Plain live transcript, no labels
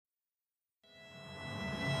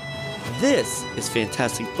This is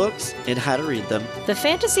Fantastic Books and How to Read Them, the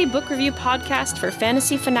fantasy book review podcast for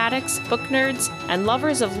fantasy fanatics, book nerds, and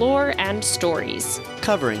lovers of lore and stories.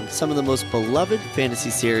 covering some of the most beloved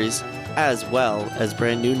fantasy series, as well as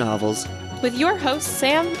brand new novels. With your hosts,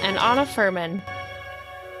 Sam and Anna Furman.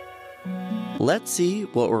 Let's see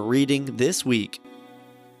what we're reading this week.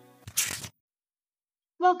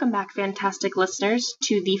 Welcome back, fantastic listeners,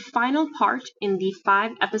 to the final part in the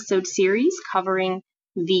 5-episode series covering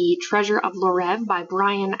The Treasure of Lorev by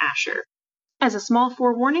Brian Asher. As a small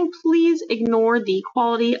forewarning, please ignore the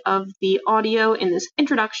quality of the audio in this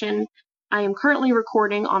introduction. I am currently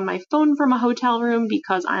recording on my phone from a hotel room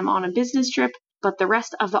because I'm on a business trip, but the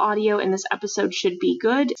rest of the audio in this episode should be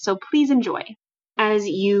good, so please enjoy. As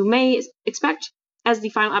you may expect, as the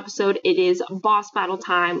final episode, it is boss battle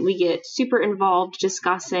time. We get super involved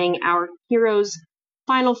discussing our heroes'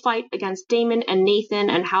 final fight against Damon and Nathan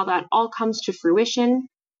and how that all comes to fruition.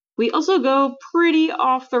 We also go pretty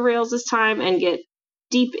off the rails this time and get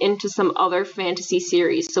deep into some other fantasy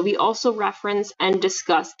series. So we also reference and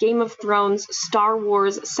discuss Game of Thrones, Star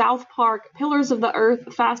Wars, South Park, Pillars of the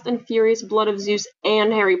Earth, Fast and Furious, Blood of Zeus,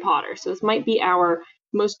 and Harry Potter. So this might be our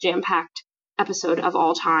most jam-packed episode of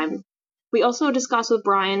all time. We also discuss with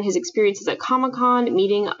Brian his experiences at Comic-Con,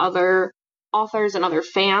 meeting other authors and other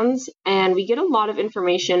fans, and we get a lot of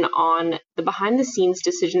information on the behind-the-scenes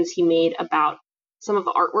decisions he made about some of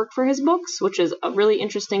the artwork for his books, which is a really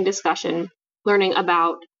interesting discussion, learning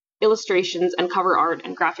about illustrations and cover art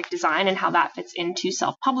and graphic design and how that fits into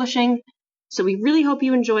self-publishing. So we really hope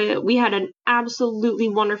you enjoy it. We had an absolutely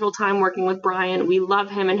wonderful time working with Brian. We love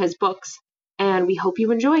him and his books, and we hope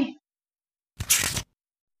you enjoy.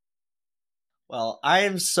 Well, I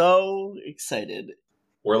am so excited.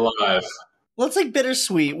 We're live. Well, it's like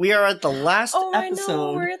bittersweet. We are at the last I know,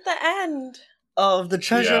 episode we're at the end. of The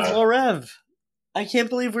Treasure of Lorev. I can't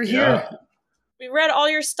believe we're here. We read all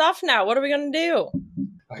your stuff now. What are we going to do?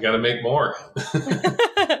 I gotta make more.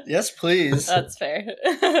 Yes, please. That's fair.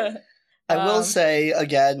 I will say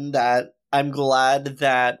again that I'm glad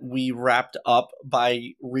that we wrapped up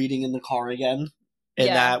by reading in the car again. And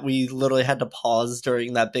that we literally had to pause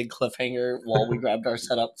during that big cliffhanger while we grabbed our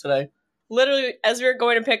setup today. Literally, as we were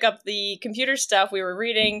going to pick up the computer stuff, we were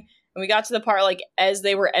reading, and we got to the part, like, as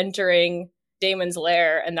they were entering Damon's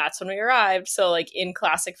lair, and that's when we arrived. So, like, in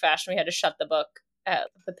classic fashion, we had to shut the book at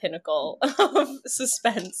the pinnacle of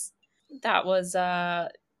suspense. That was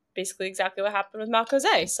basically exactly what happened with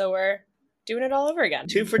Malcozé. So we're doing it all over again.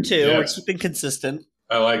 2 for 2. Yeah. We're keeping consistent.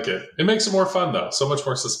 I like it. It makes it more fun, though. So much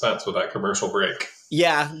more suspense with that commercial break.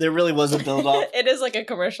 Yeah, there really was a build-up. It is like a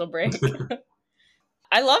commercial break.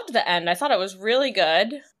 I loved the end. I thought it was really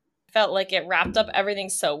good. Felt like it wrapped up everything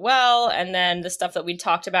so well. And then the stuff that we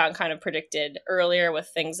talked about and kind of predicted earlier with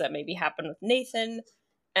things that maybe happened with Nathan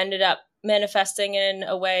ended up manifesting in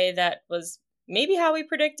a way that was maybe how we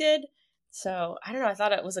predicted. So, I don't know. I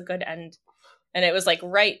thought it was a good end. And it was like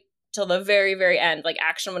right till the very, very end. Like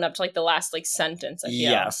action went up to like the last like sentence. I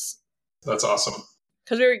feel. Yes. That's awesome.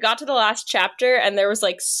 Because we got to the last chapter and there was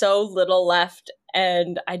like so little left.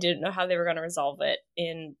 And I didn't know how they were going to resolve it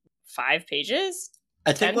in 5 pages.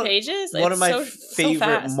 I think 10 pages? One of my so favorite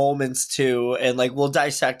fast. moments too, and like we'll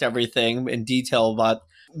dissect everything in detail, but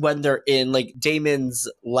when they're in like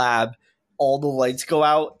Damon's lab, all the lights go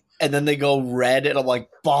out and then they go red and I'm like,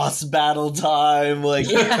 boss battle time. Like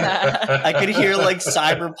I could hear like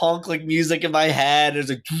cyberpunk like music in my head. It's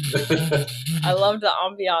like I loved the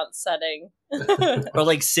ambiance setting. or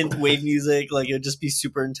like synth wave music, like it would just be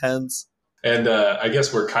super intense. And I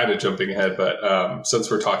guess we're kind of jumping ahead, but since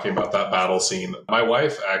we're talking about that battle scene, my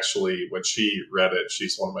wife actually, when she read it,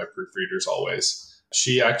 she's one of my proofreaders always.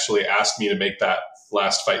 She actually asked me to make that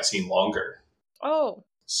last fight scene longer. Oh.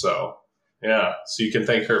 So, yeah. So you can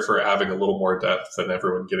thank her for having a little more depth and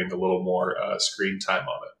everyone getting a little more screen time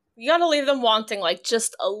on it. You gotta leave them wanting, like,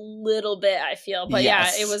 just a little bit, I feel. But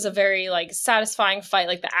Yes. yeah, it was a very, like, satisfying fight.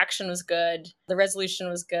 Like, the action was good. The resolution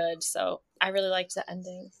was good. So I really liked the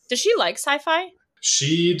ending. Does she like sci-fi?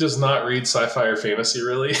 She does not read sci-fi or fantasy,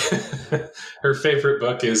 really. Her favorite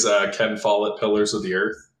book is Ken Follett, Pillars of the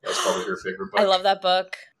Earth. That's probably her favorite book. I love that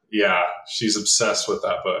book. Yeah, she's obsessed with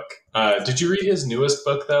that book. Did you read his newest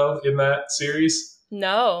book, though, in that series?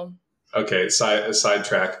 No. Okay,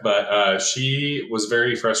 sidetrack. But she was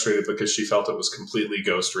very frustrated because she felt it was completely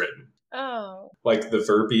ghost-written. Oh. Like, the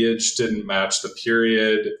verbiage didn't match the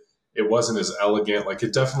period. It wasn't as elegant. Like,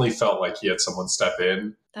 it definitely felt like he had someone step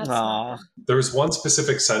in. That's Aw. There was one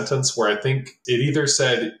specific sentence where I think it either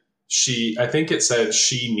said she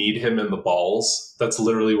need him in the balls. That's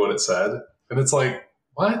literally what it said. And it's like,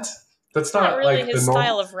 what? That's not really like his the normal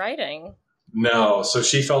style of writing. No, so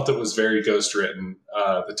she felt it was very ghost written.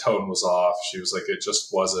 The tone was off. She was like, it just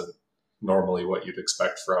wasn't normally what you'd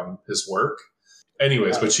expect from his work.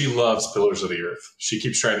 Anyways, but she loves Pillars of the Earth. She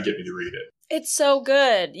keeps trying to get me to read it. It's so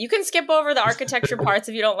good. You can skip over the architecture parts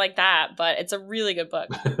if you don't like that, but it's a really good book.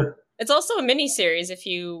 It's also a mini-series if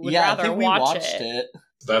you would rather I think we watch watched it.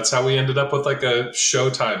 That's how we ended up with like a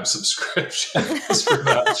Showtime subscription for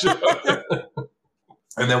that show.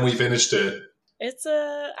 And then we finished it. I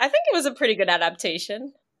think it was a pretty good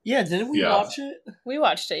adaptation. Yeah, didn't we watch it? We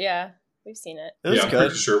watched it, yeah. We've seen it. It was I'm good.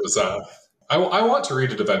 pretty sure it was I want to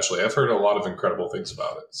read it eventually. I've heard a lot of incredible things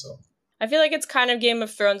about it. So I feel like it's kind of Game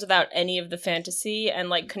of Thrones without any of the fantasy and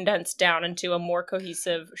like condensed down into a more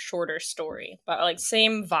cohesive, shorter story. But like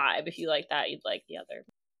same vibe. If you like that, you'd like the other.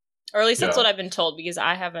 Or at least that's what I've been told because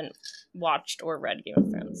I haven't watched or read Game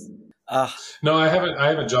of Thrones. No, I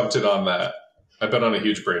haven't jumped in on that. I've been on a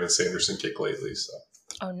huge Brandon Sanderson kick lately. So.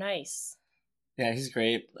 Oh, nice. Yeah, he's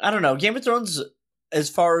great. I don't know. Game of Thrones, as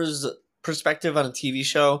far as perspective on a TV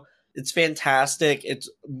show, it's fantastic. It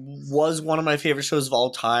was one of my favorite shows of all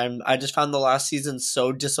time. I just found the last season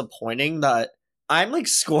so disappointing that I'm like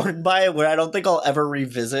scorned by it where I don't think I'll ever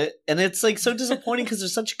revisit. And it's like so disappointing because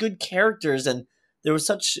there's such good characters and there was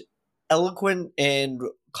such eloquent and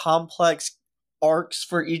complex arcs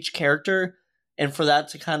for each character. And for that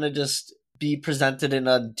to kind of just be presented in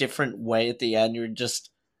a different way at the end,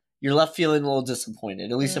 you're left feeling a little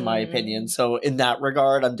disappointed, at least in my opinion. So in that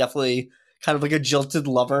regard, I'm definitely kind of like a jilted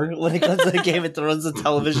lover when it comes to Game of Thrones, the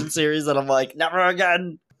television series, and I'm like, never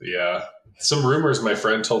again. Yeah. Some rumors my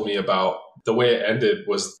friend told me about the way it ended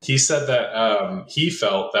was he said that he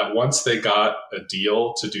felt that once they got a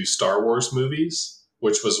deal to do Star Wars movies,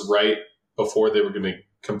 which was right before they were going to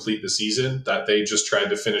complete the season, that they just tried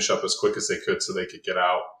to finish up as quick as they could so they could get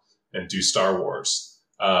out and do Star Wars.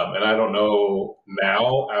 And I don't know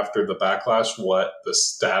now after the backlash what the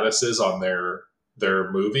status is on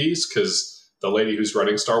their movies, because the lady who's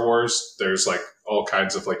running Star Wars, there's like all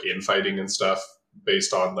kinds of like infighting and stuff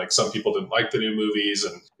based on like some people didn't like the new movies,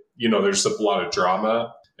 and there's a lot of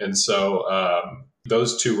drama. And so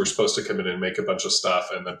those two were supposed to come in and make a bunch of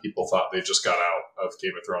stuff, and then people thought they just got out of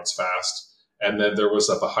Game of Thrones fast. And then there was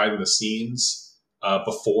a behind the scenes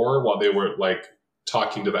before, while they were like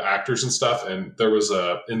talking to the actors and stuff, and there was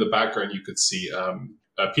in the background you could see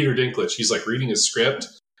Peter Dinklage. He's like reading his script,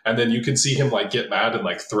 and then you can see him like get mad and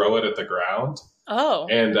like throw it at the ground. Oh.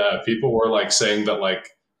 And people were like saying that like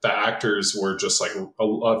the actors were just like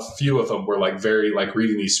a few of them were like very like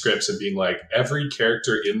reading these scripts and being like, every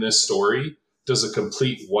character in this story does a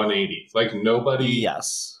complete 180. Like nobody.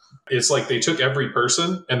 Yes. It's like they took every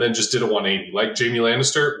person and then just did a 180. Like Jaime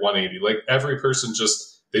Lannister, 180. Like every person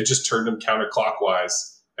they just turned him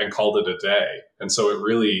counterclockwise and called it a day. And so it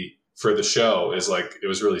really, for the show, is like, it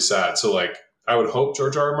was really sad. So like, I would hope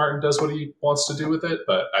George R. R. Martin does what he wants to do with it,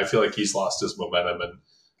 but I feel like he's lost his momentum, and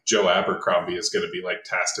Joe Abercrombie is going to be like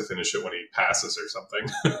tasked to finish it when he passes or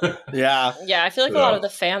something. Yeah. Yeah, I feel like a lot of the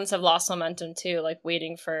fans have lost momentum too, like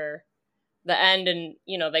waiting for the end, and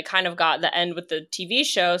they kind of got the end with the TV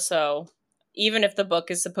show, so even if the book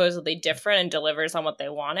is supposedly different and delivers on what they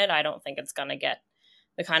wanted, I don't think it's going to get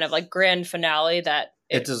the kind of like grand finale that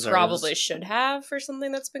it probably should have for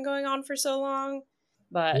something that's been going on for so long.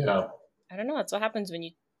 But yeah. I don't know, that's what happens when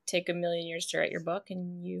you take a million years to write your book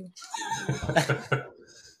and you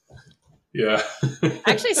Yeah. I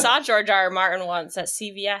actually saw George R. R. Martin once at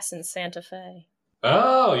CVS in Santa Fe.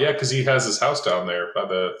 Oh, yeah, because he has his house down there by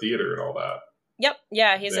the theater and all that. Yep,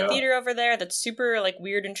 yeah, he has a theater over there that's super like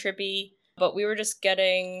weird and trippy, but we were just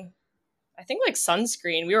getting, I think, like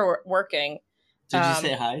sunscreen. We were working. Did you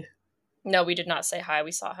say hi? No, we did not say hi.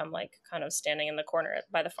 We saw him like kind of standing in the corner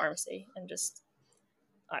by the pharmacy and just,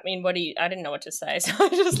 I mean, I didn't know what to say, so I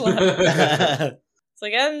just left. It's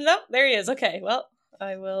like, nope, there he is. Okay, well,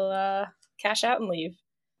 I will cash out and leave.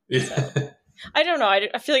 Yeah. So, I don't know.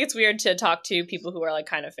 I feel like it's weird to talk to people who are like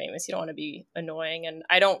kind of famous. You don't want to be annoying, and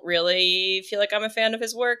I don't really feel like I'm a fan of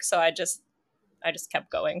his work, so I just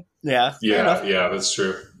kept going. Yeah. Yeah, that's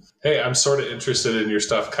true. Hey, I'm sort of interested in your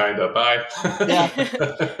stuff, kind of. Bye. Yeah.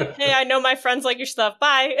 Hey, I know my friends like your stuff.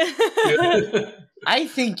 Bye. I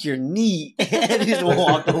think you're neat. And just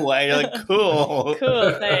walk away. You're like, cool.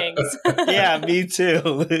 Cool, thanks. Yeah, me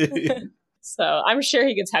too. So I'm sure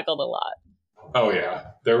he gets heckled a lot. Oh,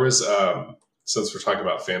 yeah. There was, since we're talking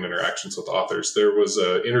about fan interactions with authors, there was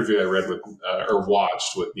an interview I read with, or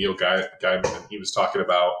watched with Neil Gaiman, and he was talking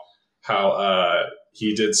about how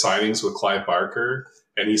he did signings with Clive Barker.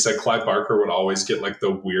 And he said Clive Barker would always get like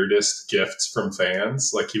the weirdest gifts from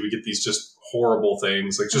fans. Like he would get these just horrible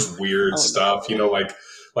things, like just weird stuff,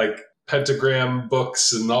 like pentagram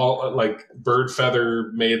books and all like bird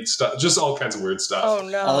feather made stuff, just all kinds of weird stuff. Oh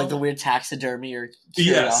no! I like the weird taxidermy or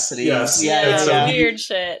curiosities. Yes. Yeah, so weird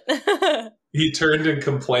shit. He turned and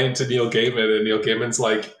complained to Neil Gaiman, and Neil Gaiman's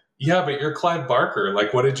like, yeah, but you're Clive Barker.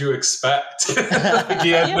 Like, what did you expect? Like, he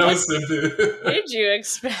had no sympathy. What did you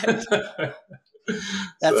expect?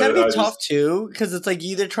 That's gotta be tough too, because it's like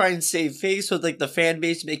you either try and save face with like the fan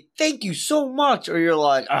base and be like, thank you so much, or you're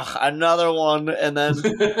like, ugh, another one. And then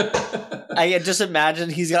I just imagine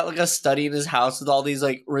he's got like a study in his house with all these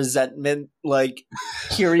like resentment, like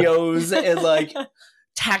curios and like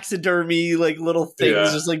taxidermy, like little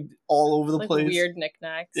things just like all over the like place. Weird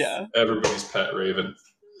knickknacks. Yeah. Everybody's pet raven.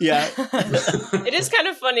 Yeah. It is kind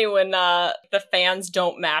of funny when the fans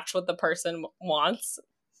don't match what the person wants.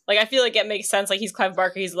 Like, I feel like it makes sense. Like, he's Clive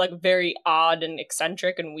Barker. He's, like, very odd and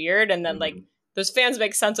eccentric and weird. And then, like, those fans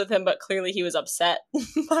make sense with him, but clearly he was upset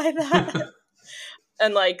by that.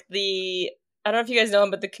 And, like, I don't know if you guys know him,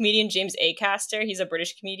 but the comedian James Acaster, he's a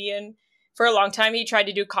British comedian. For a long time, he tried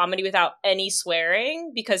to do comedy without any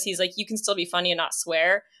swearing because he's like, you can still be funny and not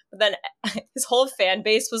swear. But then his whole fan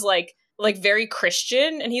base was, like very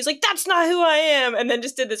Christian. And he's like, that's not who I am. And then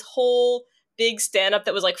just did this whole big stand-up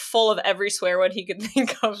that was like full of every swear word he could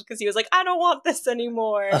think of because he was like, I don't want this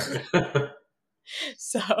anymore.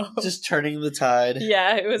 So just turning the tide.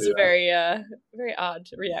 Yeah, it was a very odd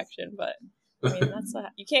reaction, but I mean that's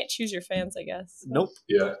you can't choose your fans, I guess. Nope.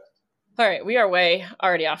 Yeah. All right, we are way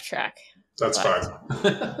already off track. That's fine.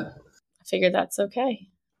 I figured that's okay.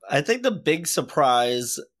 I think the big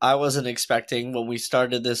surprise I wasn't expecting when we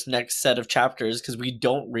started this next set of chapters, because we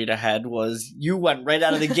don't read ahead, was you went right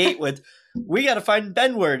out of the gate with, we got to find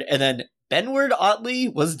Benward. And then Benward, oddly,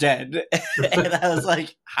 was dead. And I was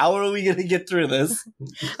like, how are we going to get through this?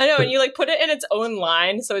 I know, and you like put it in its own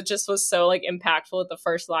line, so it just was so like impactful at the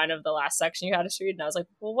first line of the last section you had to read. And I was like,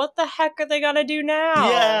 well, what the heck are they going to do now?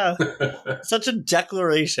 Yeah. Such a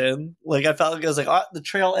declaration. Like, I felt like I was like, oh, the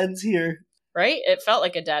trail ends here. Right? It felt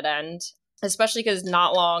like a dead end, especially because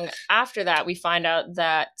not long after that, we find out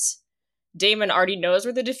that Damon already knows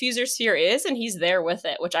where the diffuser sphere is, and he's there with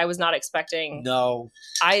it, which I was not expecting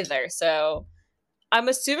either. So I'm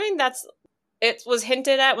assuming it was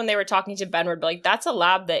hinted at when they were talking to Benward, but like that's a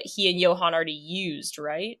lab that he and Johan already used,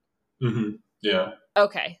 right? Mm-hmm. Yeah.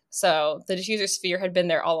 Okay, so the diffuser sphere had been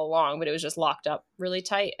there all along, but it was just locked up really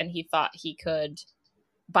tight, and he thought he could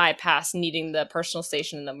bypass needing the personal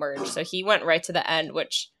station in the merge. So he went right to the end,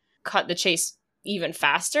 which cut the chase even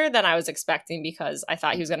faster than I was expecting because I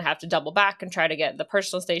thought he was going to have to double back and try to get the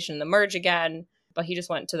personal station in the merge again, but he just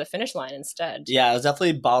went to the finish line instead. Yeah, it was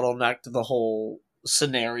definitely bottlenecked the whole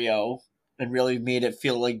scenario and really made it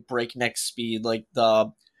feel like breakneck speed, like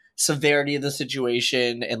the severity of the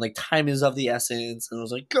situation and like time is of the essence, and it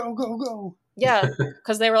was like, go, go, go. Yeah,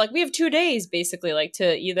 because they were like, we have 2 days basically, like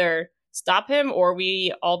to either stop him or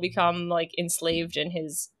we all become like enslaved in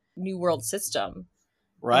his new world system.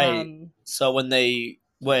 Right. So when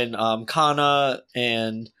Kana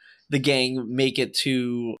and the gang make it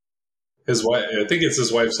to his wife, I think it's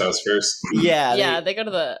his wife's house first. Yeah. They go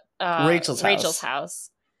to the Rachel's house.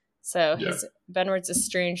 So his Benward's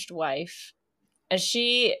estranged wife, and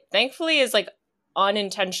she thankfully is like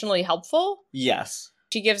unintentionally helpful. Yes.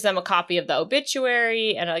 She gives them a copy of the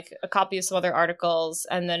obituary and like a copy of some other articles,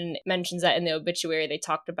 and then mentions that in the obituary they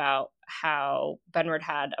talked about how Benward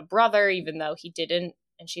had a brother, even though he didn't,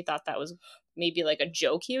 and she thought that was maybe like a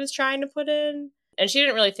joke he was trying to put in. And she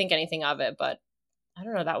didn't really think anything of it, but I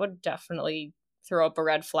don't know, that would definitely throw up a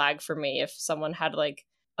red flag for me if someone had like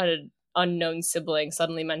an unknown sibling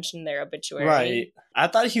suddenly mention their obituary. Right. I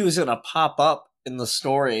thought he was going to pop up in the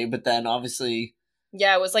story, but then obviously...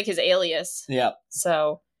 Yeah, it was like his alias. Yeah.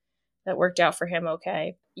 So that worked out for him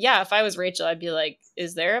okay. Yeah, if I was Rachel, I'd be like,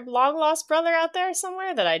 is there a long-lost brother out there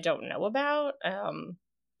somewhere that I don't know about?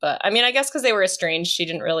 But, I mean, I guess because they were estranged, she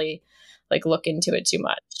didn't really, like, look into it too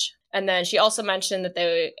much. And then she also mentioned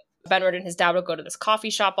that Benward and his dad would go to this coffee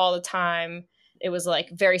shop all the time. It was, like,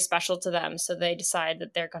 very special to them, so they decide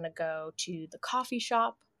that they're going to go to the coffee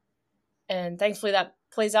shop. And thankfully that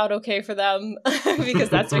plays out okay for them because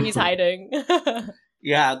that's where he's hiding.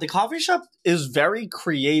 Yeah, the coffee shop is very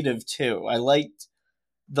creative too. I liked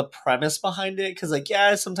the premise behind it because, like,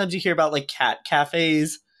 yeah, sometimes you hear about like cat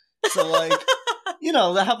cafes. So, like, you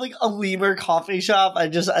know, they have like a lemur coffee shop. I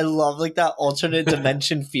love like that alternate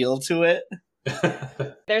dimension feel to it.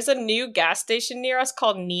 There's a new gas station near us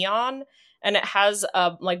called Neon, and it has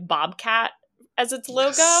like Bobcat as its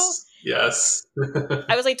logo. Yes.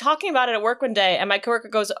 I was like talking about it at work one day, and my coworker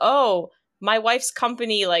goes, "Oh, my wife's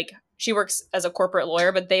company like she works as a corporate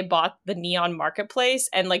lawyer, but they bought the Neon Marketplace,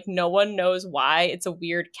 and like no one knows why. It's a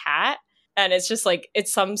weird cat, and it's just like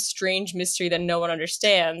it's some strange mystery that no one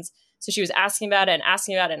understands. So she was asking about it and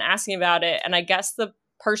asking about it and asking about it, and I guess the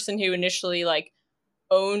person who initially like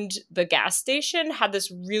owned the gas station had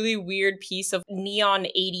this really weird piece of neon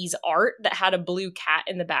 80s art that had a blue cat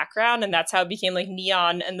in the background, and that's how it became like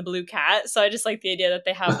Neon and the Blue Cat. So I just like the idea that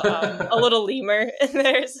they have a little lemur in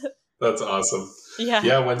there. That's awesome.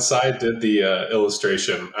 Yeah. When Cy did the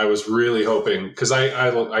illustration, I was really hoping, because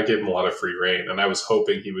I gave him a lot of free reign, and I was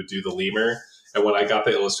hoping he would do the lemur. And when I got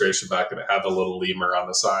the illustration back and it had the little lemur on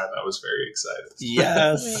the side, I was very excited.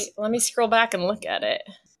 Yes. Wait, let me scroll back and look at it.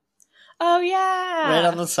 Oh, yeah. Right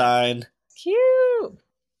on the sign. Cute.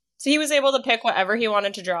 So he was able to pick whatever he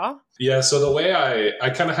wanted to draw? Yeah, so the way I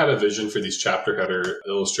kind of had a vision for these chapter header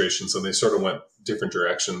illustrations, and they sort of went different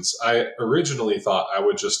directions. I originally thought I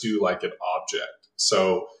would just do like an object.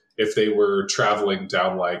 So if they were traveling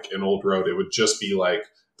down like an old road, it would just be like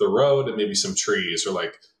the road and maybe some trees, or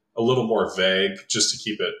like a little more vague just to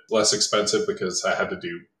keep it less expensive, because I had to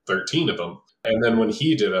do 13 of them. And then when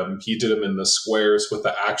he did them in the squares with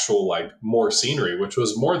the actual like more scenery, which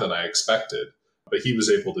was more than I expected. But he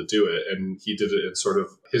was able to do it, and he did it in sort of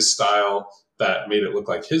his style that made it look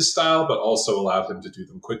like his style, but also allowed him to do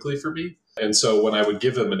them quickly for me. And so when I would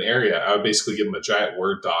give him an area, I would basically give him a giant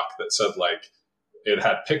Word doc that said like, it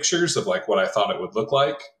had pictures of like what I thought it would look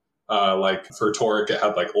like. Like for Torek, it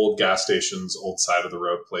had like old gas stations, old side of the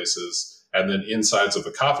road places, and then insides of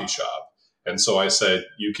a coffee shop. And so I said,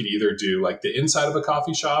 you could either do like the inside of a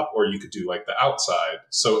coffee shop, or you could do like the outside.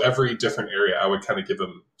 So every different area, I would kind of give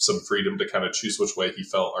him some freedom to kind of choose which way he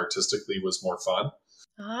felt artistically was more fun.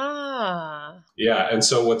 Ah. Yeah. And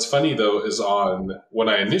so what's funny though, is when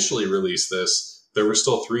I initially released this, there were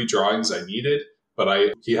still 3 drawings I needed,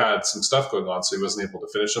 but he had some stuff going on, so he wasn't able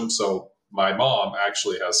to finish them. So my mom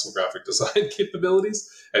actually has some graphic design capabilities,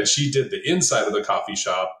 and she did the inside of the coffee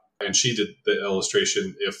shop. And she did the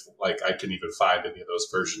illustration, if like I can even find any of those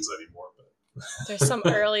versions anymore. But there's some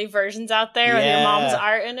early versions out there with your mom's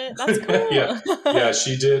art in it. That's cool. Yeah.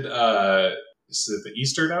 She did the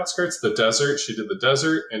eastern outskirts, the desert. She did the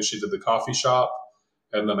desert, and she did the coffee shop,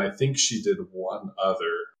 and then I think she did one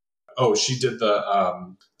other. Oh, she did the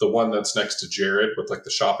one that's next to Jared with like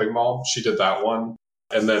the shopping mall. She did that one,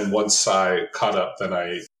 and then once I caught up, then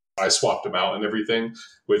I swapped him out and everything,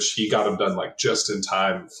 which he got him done like just in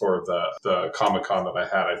time for the Comic-Con that I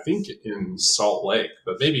had, I think in Salt Lake,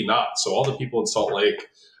 but maybe not. So all the people in Salt Lake,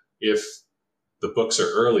 if the books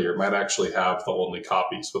are earlier, might actually have the only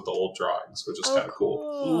copies with the old drawings, which is kind of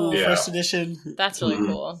cool. Ooh, yeah. First edition. That's really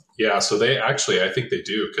cool. Yeah, so they actually, I think they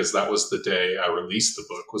do, because that was the day I released the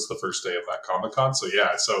book, was the first day of that Comic-Con. So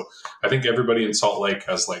yeah, so I think everybody in Salt Lake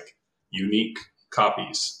has like unique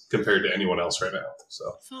copies compared to anyone else right now. So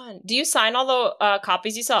fun. Do you sign all the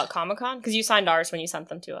copies you saw at Comic-Con? Because you signed ours when you sent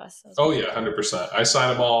them to us. Oh yeah, 100%. I sign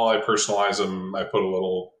them all. I personalize them. I put a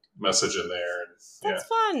little message in there. And, that's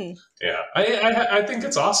fun. Yeah, I think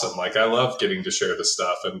it's awesome. Like I love getting to share this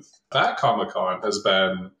stuff. And that Comic-Con has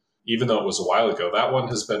been, even though it was a while ago, that one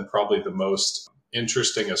has been probably the most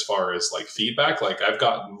interesting as far as like feedback. Like I've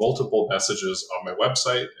gotten multiple messages on my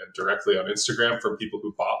website and directly on Instagram from people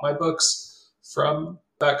who bought my books from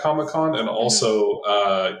that Comic-Con, and also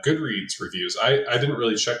Goodreads reviews. I didn't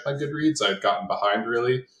really check my Goodreads. I'd gotten behind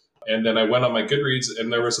really. And then I went on my Goodreads,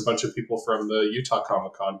 and there was a bunch of people from the Utah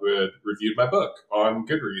Comic-Con who had reviewed my book on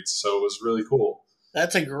Goodreads. So it was really cool.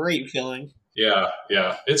 That's a great feeling. Yeah.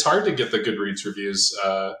 It's hard to get the Goodreads reviews,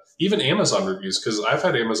 even Amazon reviews, because I've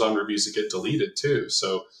had Amazon reviews that get deleted too.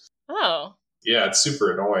 So yeah, it's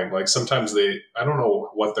super annoying. Like sometimes I don't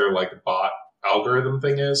know what their like bot algorithm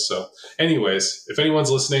thing is. So anyways, if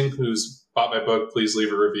anyone's listening who's bought my book, please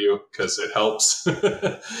leave a review, because it helps.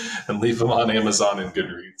 And leave them on Amazon and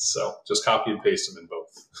Goodreads. So just copy and paste them in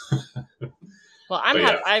both. Well,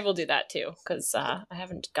 I will do that too, because I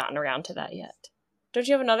haven't gotten around to that yet. Don't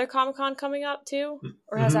you have another Comic-Con coming up too?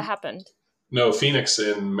 Or has that happened? No, Phoenix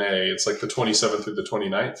in May. It's like the 27th through the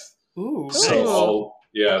 29th. Ooh. So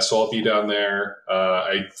I'll be down there.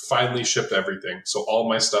 I finally shipped everything. So all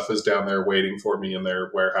my stuff is down there waiting for me in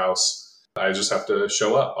their warehouse. I just have to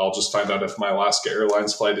show up. I'll just find out if my Alaska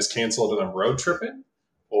Airlines flight is canceled and I'm road tripping,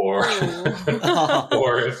 or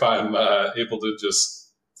or if I'm able to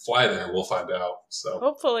just fly there. We'll find out. So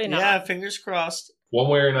hopefully not. Yeah, fingers crossed. One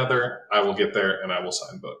way or another, I will get there and I will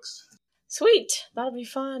sign books. Sweet. That'll be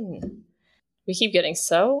fun. We keep getting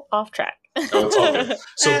so off track. Oh, it's all good.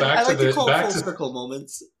 So back to full circle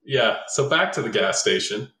moments. Yeah. So back to the gas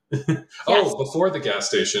station. Yes. Before the gas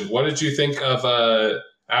station, what did you think of?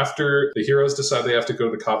 After the heroes decide they have to go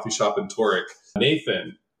to the coffee shop in Torek,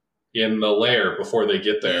 Nathan in the lair before they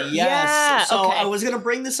get there. Yes. Yeah, So okay. I was going to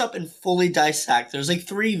bring this up and fully dissect. There's like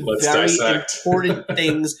three Let's very dissect. important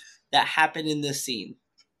things that happen in this scene.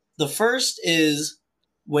 The first is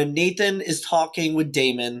when Nathan is talking with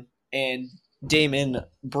Damon, and Damon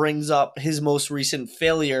brings up his most recent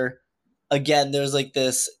failure. Again, there's like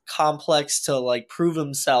this complex to like prove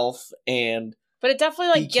himself, and But it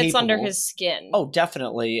definitely like Be gets under capable. his skin. oh,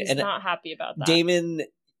 definitely. He's And not happy about that. Damon,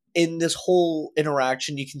 in this whole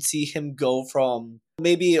interaction, you can see him go from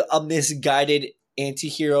maybe a misguided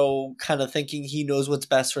anti-hero kind of thinking he knows what's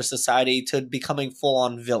best for society to becoming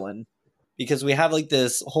full-on villain. Because we have like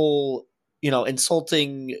this whole,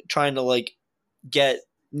 insulting, trying to like get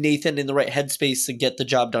Nathan in the right headspace to get the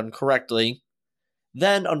job done correctly.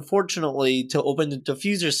 Then, unfortunately, to open the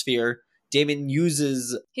diffuser sphere, Damon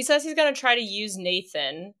uses... He says he's going to try to use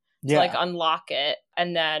Nathan to like unlock it,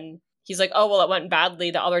 and then he's like, oh, well, it went badly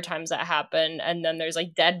the other times that happened, and then there's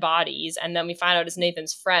like dead bodies, and then we find out it's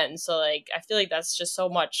Nathan's friend. So like I feel like that's just so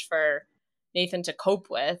much for Nathan to cope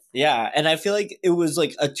with. Yeah, and I feel like it was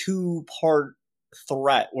like a two-part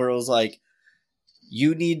threat where it was like,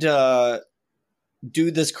 you need to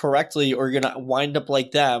do this correctly or you're gonna wind up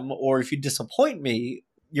like them, or if you disappoint me,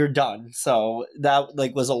 you're done. So that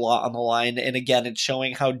like was a lot on the line, and again, it's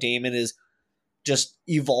showing how Damon is just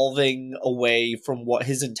evolving away from what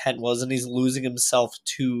his intent was, and he's losing himself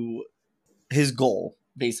to his goal.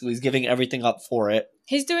 Basically, he's giving everything up for it.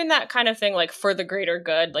 He's doing that kind of thing like for the greater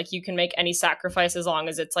good. Like you can make any sacrifice as long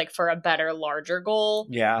as it's like for a better, larger goal.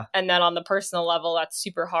 Yeah. And then on the personal level, that's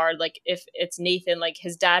super hard. Like if it's Nathan, like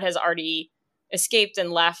his dad has already escaped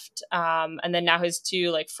and left, and then now his two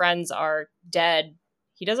like friends are dead.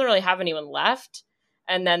 He doesn't really have anyone left.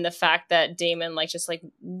 And then the fact that Damon like just like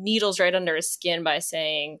needles right under his skin by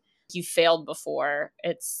saying you failed before,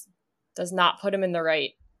 does not put him in the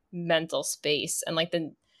right mental space. And like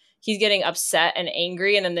he's getting upset and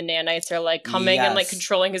angry, and then the nanites are like coming and like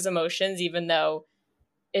controlling his emotions, even though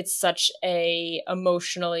it's such a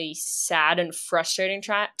emotionally sad and frustrating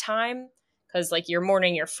time, because like you're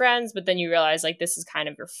mourning your friends, but then you realize like this is kind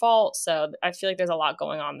of your fault. So I feel like there's a lot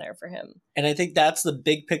going on there for him. And I think that's the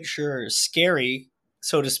big picture scary,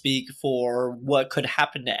 so to speak, for what could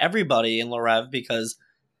happen to everybody in Lorev, because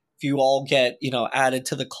if you all get, added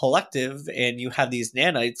to the collective and you have these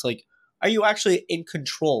nanites, like, are you actually in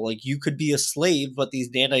control? Like, you could be a slave, but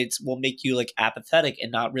these nanites will make you like apathetic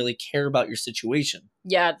and not really care about your situation.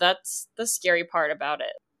 Yeah, that's the scary part about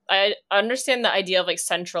it. I understand the idea of like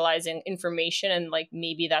centralizing information, and like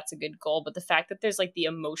maybe that's a good goal, but the fact that there's like the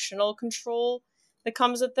emotional control that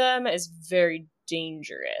comes with them is very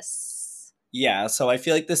dangerous. Yeah, so I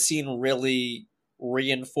feel like the scene really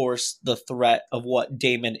reinforced the threat of what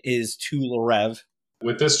Damon is to Lorev.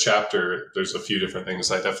 With this chapter, there's a few different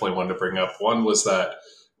things I definitely wanted to bring up. One was that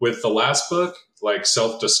with the last book, like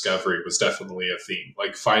self-discovery was definitely a theme,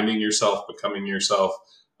 like finding yourself, becoming yourself,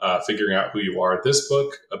 figuring out who you are. This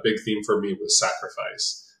book, a big theme for me was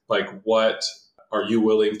sacrifice. Like, what are you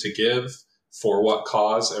willing to give for what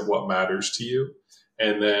cause and what matters to you?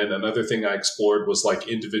 And then another thing I explored was like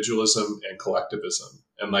individualism and collectivism,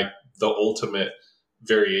 and like the ultimate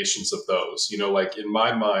variations of those. Like in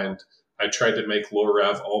my mind, I tried to make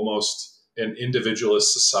Lorev almost an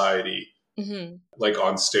individualist society, like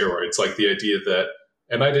on steroids. Like the idea that,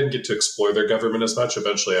 and I didn't get to explore their government as much.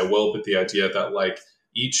 Eventually I will, but the idea that like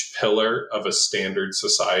each pillar of a standard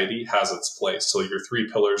society has its place. So your three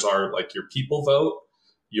pillars are like your people vote,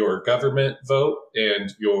 your government vote,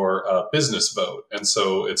 and your business vote. And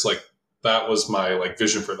so it's like, that was my like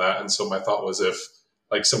vision for that. And so my thought was, if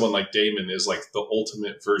like someone like Damon is like the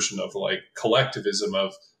ultimate version of like collectivism,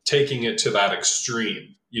 of taking it to that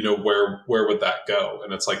extreme, where would that go?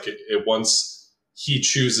 And it's like it once he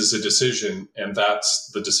chooses a decision and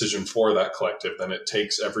that's the decision for that collective, then it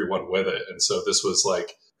takes everyone with it. And so this was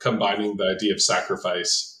like combining the idea of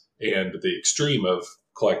sacrifice and the extreme of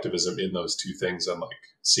collectivism in those two things, and like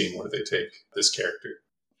seeing where they take this character.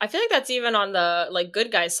 I feel like that's even on the like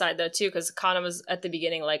good guys side though too, because Kana was at the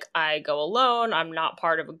beginning like, I go alone, I'm not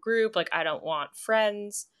part of a group, like I don't want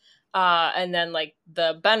friends. And then like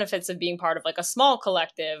the benefits of being part of like a small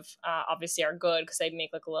collective obviously are good because they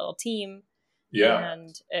make like a little team. Yeah. And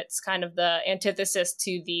it's kind of the antithesis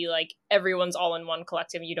to the like everyone's all in one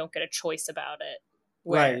collective and you don't get a choice about it.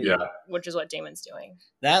 Right. Yeah. Which is what Damon's doing.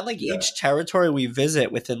 That like each territory we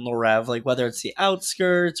visit within Lorev, like whether it's the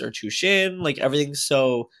outskirts or Chushin, like everything's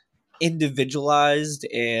so individualized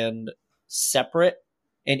and separate,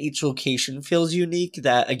 and each location feels unique,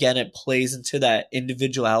 that again it plays into that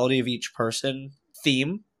individuality of each person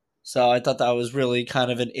theme. So I thought that was really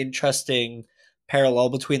kind of an interesting parallel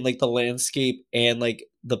between like the landscape and like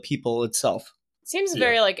the people itself. Seems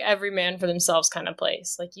very like every man for themselves kind of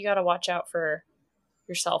place. Like you got to watch out for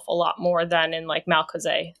yourself a lot more than in like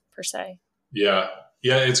Malcozé per se. Yeah.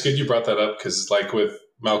 Yeah, it's good you brought that up because like with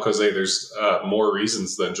Malcozé, there's more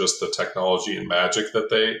reasons than just the technology and magic that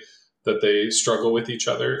they struggle with each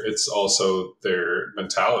other. It's also their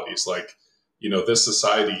mentalities. Like, you know, this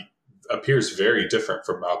society appears very different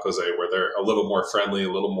from Malcozé, where they're a little more friendly,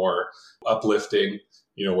 a little more uplifting,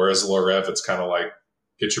 you know, whereas Lorev, it's kind of like,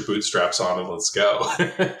 get your bootstraps on and let's go.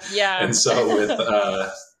 Yeah. And so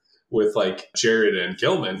with like Jared and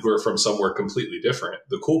Gilman, who are from somewhere completely different,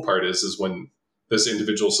 the cool part is when this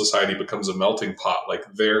individual society becomes a melting pot, like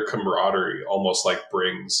their camaraderie almost like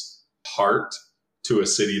brings heart to a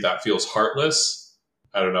city that feels heartless.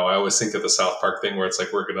 I don't know. I always think of the South Park thing where it's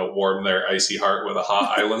like, we're going to warm their icy heart with a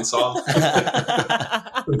hot island song.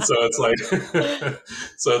 So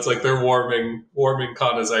it's like they're warming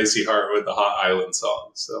Kanna's icy heart with the hot island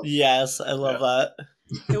song. So yes, I love that.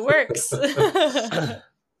 It works. Did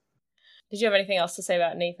you have anything else to say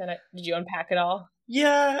about Nathan? Did you unpack it all?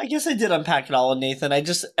 Yeah, I guess I did unpack it all, Nathan.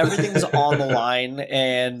 Everything's on the line,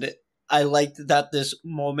 and I liked that this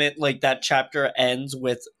moment, like that chapter ends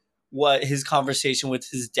with what his conversation with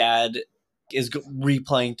his dad is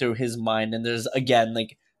replaying through his mind, and there's again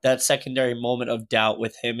like that secondary moment of doubt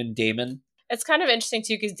with him and Damon. It's kind of interesting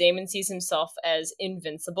too because Damon sees himself as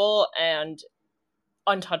invincible and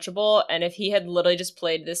untouchable, and if he had literally just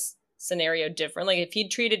played this scenario differently, if he'd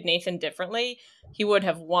treated Nathan differently, he would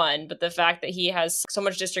have won. But the fact that he has so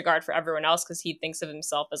much disregard for everyone else because he thinks of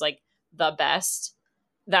himself as like the best,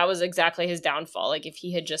 that was exactly his downfall. Like if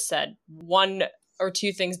he had just said one or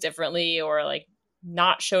two things differently, or like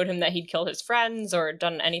not showed him that he'd killed his friends or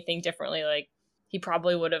done anything differently, like he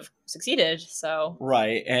probably would have succeeded. So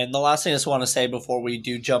right. And the last thing I just want to say before we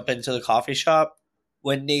do jump into the coffee shop,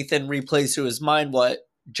 when Nathan replays through his mind what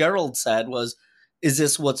Gerald said was, is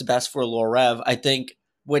this what's best for Lorev? I think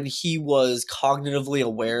when he was cognitively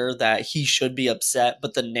aware that he should be upset,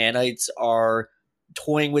 but the nanites are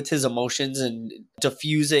toying with his emotions and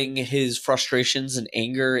diffusing his frustrations and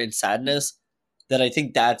anger and sadness, that I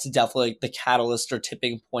think that's definitely the catalyst or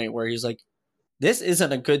tipping point where he's like, this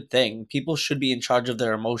isn't a good thing. People should be in charge of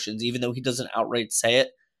their emotions, even though he doesn't outright say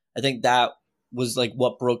it. I think that was like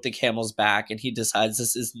what broke the camel's back, and he decides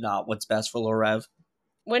this is not what's best for Lorev.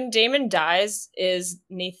 When Damon dies, is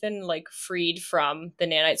Nathan like freed from the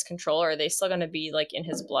nanites' control, or are they still going to be like in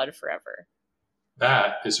his blood forever?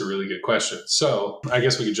 That is a really good question. So I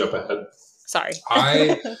guess we could jump ahead. Sorry.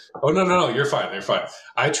 Oh, no, you're fine. You're fine.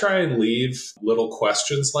 I try and leave little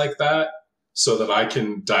questions like that so that I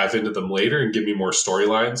can dive into them later and give me more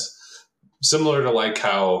storylines. Similar to like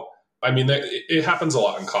how, I mean, it happens a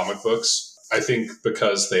lot in comic books. I think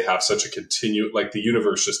because they have such a like the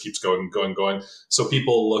universe just keeps going. So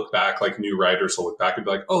people look back, like new writers will look back and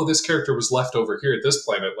be like, oh, this character was left over here at this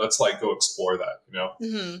planet. Let's like go explore that, you know?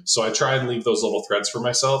 Mm-hmm. So I try and leave those little threads for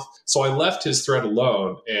myself. So I left his thread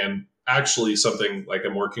alone, and actually something like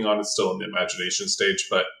I'm working on, it's still in the imagination stage,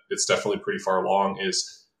 but it's definitely pretty far along,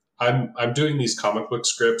 is I'm doing these comic book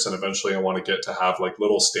scripts, and eventually I want to get to have like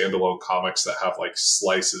little standalone comics that have like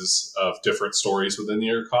slices of different stories within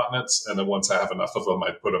the other continents. And then once I have enough of them,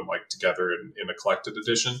 I put them like together in a collected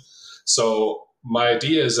edition. So my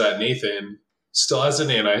idea is that Nathan still has the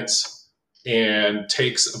nanites and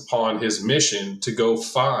takes upon his mission to go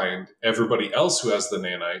find everybody else who has the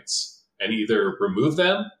nanites and either remove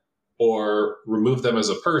them or remove them as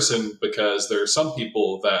a person, because there are some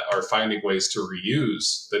people that are finding ways to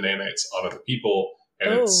reuse the nanites on other people,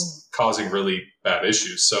 and it's causing really bad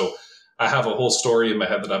issues. So I have a whole story in my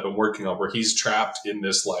head that I've been working on where he's trapped in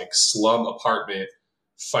this like slum apartment,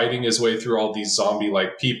 fighting his way through all these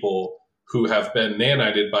zombie-like people who have been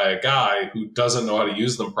nanited by a guy who doesn't know how to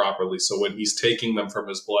use them properly. So when he's taking them from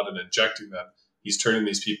his blood and injecting them, he's turning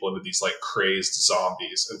these people into these like crazed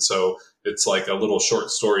zombies. And so it's like a little short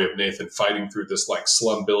story of Nathan fighting through this like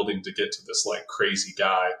slum building to get to this like crazy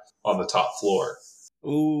guy on the top floor.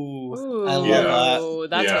 Ooh, I love that.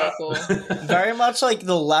 That's really cool. Very much like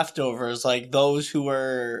the leftovers, like those who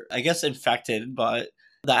were, I guess, infected, but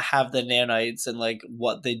that have the nanites and like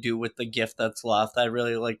what they do with the gift that's left. I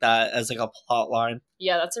really like that as like a plot line.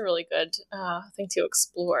 Yeah, that's a really good thing to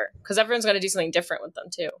explore, because everyone's going to do something different with them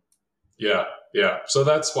too. Yeah. So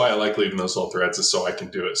that's why I like leaving those little threads, is so I can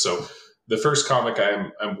do it. So the first comic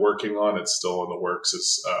I'm working on, it's still in the works,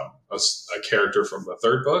 is a character from the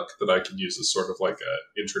third book that I can use as sort of like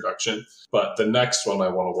an introduction. But the next one I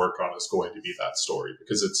want to work on is going to be that story,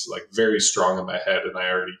 because it's like very strong in my head, and I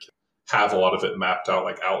already have a lot of it mapped out,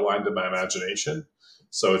 like outlined in my imagination.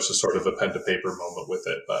 So it's just sort of a pen to paper moment with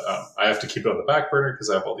it. But I have to keep it on the back burner because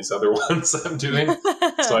I have all these other ones I'm doing.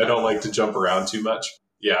 So I don't like to jump around too much.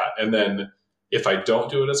 Yeah. And then if I don't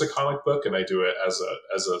do it as a comic book and I do it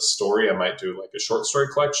as a story, I might do like a short story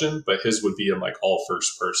collection, but his would be in like all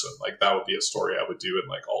first person. Like that would be a story I would do in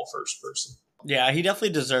like all first person. Yeah, he definitely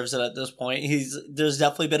deserves it at this point. There's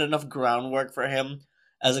definitely been enough groundwork for him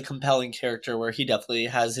as a compelling character where he definitely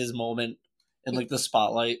has his moment in like the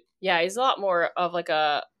spotlight. Yeah, he's a lot more of like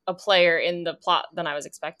a player in the plot than I was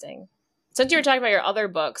expecting. Since you were talking about your other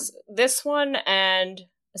books, this one and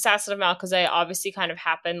Assassin of Malcazet obviously kind of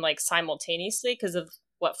happened like simultaneously because of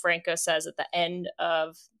what Franco says at the end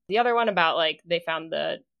of the other one about like they found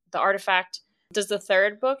the artifact. Does the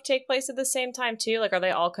third book take place at the same time too? Like, are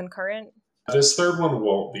they all concurrent? This third one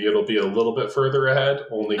won't be. It'll be a little bit further ahead,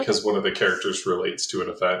 only because one of the characters relates to an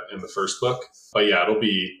event in the first book. But yeah, it'll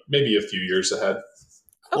be maybe a few years ahead.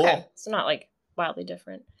 Cool. Okay, so not like wildly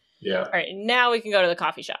different. Yeah. All right, now we can go to the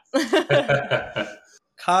coffee shop.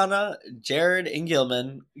 Kana, Jared, and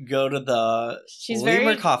Gilman go to the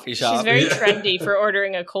Lemur coffee shop. She's very trendy for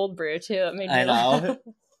ordering a cold brew too. It made me I know.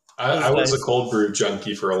 I was a cold brew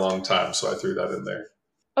junkie for a long time, so I threw that in there.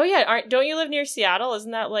 Oh yeah, don't you live near Seattle?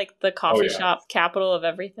 Isn't that like the coffee shop capital of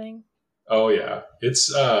everything? Oh yeah,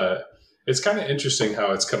 it's kind of interesting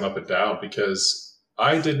how it's come up and down because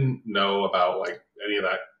I didn't know about like any of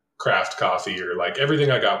that craft coffee or like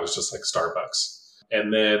everything I got was just like Starbucks.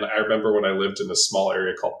 And then I remember when I lived in a small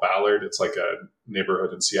area called Ballard, it's like a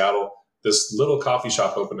neighborhood in Seattle. This little coffee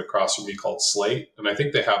shop opened across from me called Slate, and I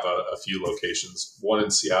think they have a few locations. One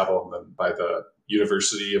in Seattle, and then by the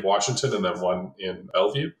University of Washington, and then one in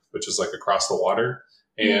Bellevue, which is like across the water.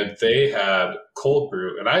 And they had cold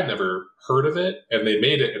brew, and I had never heard of it. And they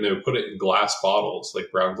made it, and they would put it in glass bottles,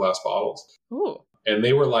 like brown glass bottles. Ooh. And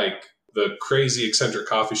they were like the crazy eccentric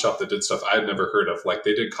coffee shop that did stuff I had never heard of. Like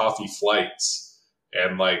they did coffee flights,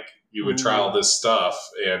 and like you would try all this stuff,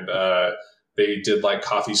 and they did like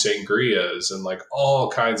coffee sangrias and like all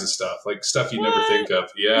kinds of stuff, like stuff you never think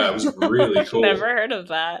of. Yeah, it was really cool. Never heard of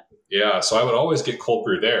that. Yeah, so I would always get cold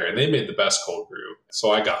brew there, and they made the best cold brew.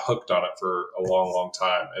 So I got hooked on it for a long, long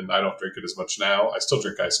time, and I don't drink it as much now. I still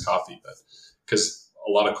drink iced coffee, but because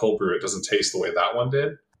a lot of cold brew, it doesn't taste the way that one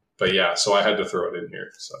did. But yeah, so I had to throw it in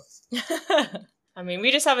here. So I mean,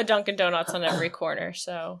 we just have a Dunkin' Donuts on every corner,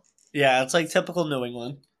 so yeah, it's like typical New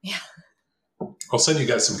England. Yeah. I'll send you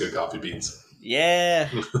guys some good coffee beans. Yeah.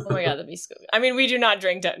 Oh my god, that'd be so good. I mean, we do not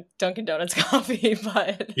drink Dunkin' Donuts coffee,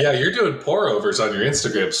 but yeah, you're doing pour overs on your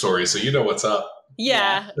Instagram story, so you know what's up.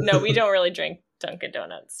 Yeah. No, we don't really drink Dunkin'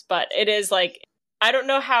 Donuts, but it is like, I don't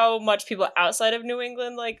know how much people outside of New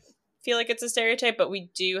England like feel like it's a stereotype, but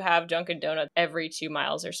we do have Dunkin' Donuts every 2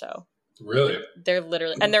 miles or so. Really? They're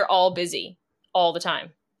literally, and they're all busy all the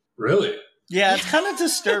time. Really? Yeah, it's kind of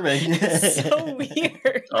disturbing. It's so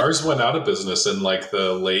weird. Ours went out of business in like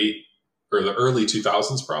the late or the early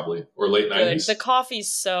 2000s, probably, or late 90s. The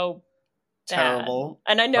coffee's so bad. Terrible.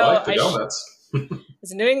 And I know I like the donuts.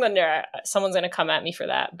 As a New Englander, someone's going to come at me for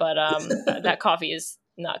that, but that coffee is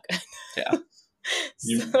not good. Yeah.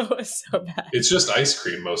 so bad. It's just ice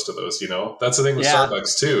cream, most of those, you know? That's the thing with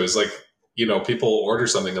Starbucks, too, is like, you know, people order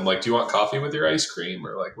something. I'm like, do you want coffee with your ice cream?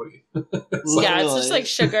 Or like, what do you? It's just like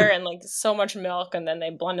sugar and like so much milk, and then they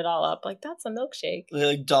blend it all up. Like, that's a milkshake. They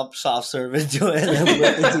like dump soft serve into it.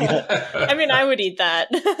 I mean, I would eat that,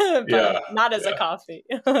 but not as a coffee.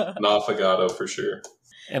 An affogato for sure.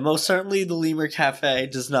 And most certainly the Lemur Cafe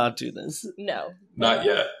does not do this. No. Not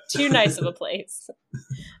yet. Too nice of a place.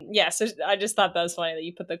 Yeah, so I just thought that was funny that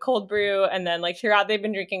you put the cold brew, and then like throughout they've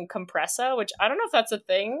been drinking Compresso, which I don't know if that's a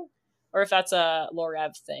thing or if that's a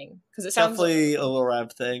Lorev thing. Because it sounds definitely a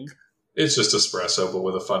Lorev thing. It's just espresso, but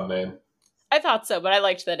with a fun name. I thought so, but I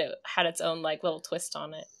liked that it had its own like little twist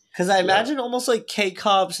on it. Because I imagine almost like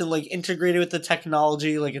K-Cups and like integrated with the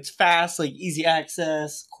technology. Like it's fast, like easy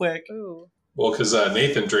access, quick. Ooh. Well, because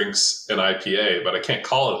Nathan drinks an IPA, but I can't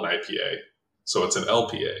call it an IPA. So it's an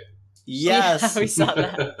LPA. Yes. Yeah, we saw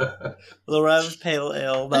that. Lorev Pale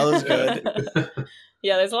Ale. That was good.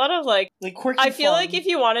 Yeah, there's a lot of like quirky I feel fun. like if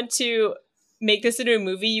you wanted to make this into a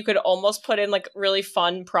movie, you could almost put in like really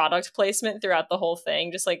fun product placement throughout the whole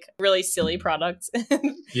thing, just like really silly products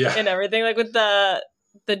and everything, like with the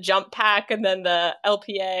jump pack and then the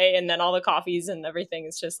LPA and then all the coffees and everything.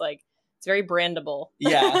 It's just like it's very brandable.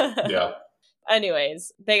 Yeah.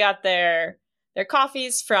 Anyways, they got their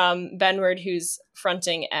coffees from Benward, who's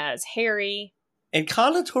fronting as Harry. And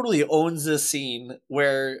Kana totally owns this scene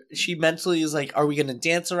where she mentally is like, are we going to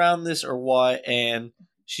dance around this or what? And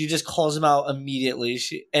She just calls him out immediately.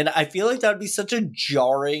 And I feel like that would be such a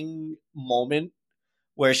jarring moment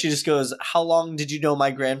where she just goes, "How long did you know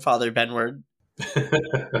my grandfather, Benward?"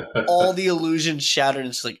 All the illusions shattered,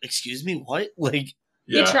 and she's like, "Excuse me, what?" Like,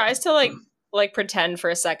 he tries to like pretend for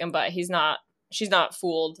a second, but she's not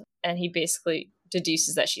fooled, and he basically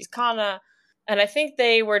deduces that she's Kana. And I think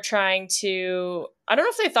they were trying to, I don't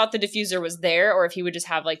know if they thought the diffuser was there or if he would just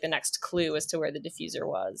have like the next clue as to where the diffuser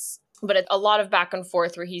was. But a lot of back and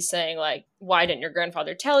forth where he's saying like, why didn't your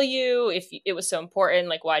grandfather tell you if it was so important?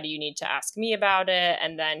 Like, why do you need to ask me about it?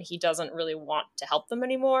 And then he doesn't really want to help them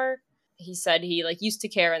anymore. He said he like used to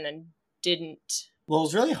care and then didn't. Well, it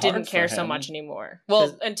was really hard. Didn't care so much anymore.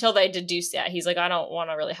 Well, until they deduced that. He's like, I don't want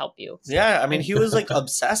to really help you. Yeah, I mean, he was like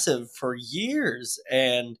obsessive for years,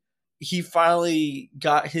 and he finally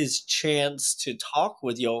got his chance to talk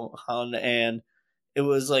with Johan, and it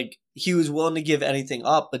was like he was willing to give anything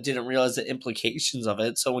up, but didn't realize the implications of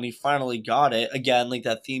it. So when he finally got it, again, like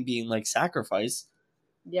that theme being like sacrifice.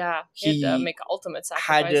 Yeah, he had to make an ultimate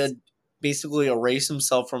sacrifice. Had to basically erase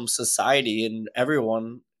himself from society and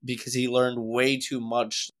everyone because he learned way too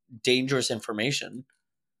much dangerous information.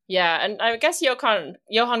 Yeah, and I guess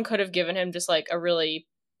Johan could have given him just like a really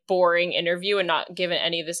boring interview and not given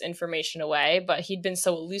any of this information away, but he'd been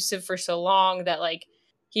so elusive for so long that like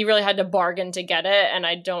he really had to bargain to get it, and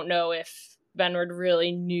I don't know if Benward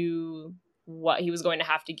really knew what he was going to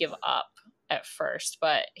have to give up at first,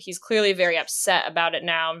 but he's clearly very upset about it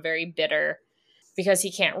now and very bitter because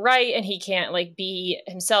he can't write and he can't like be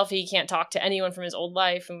himself. He can't talk to anyone from his old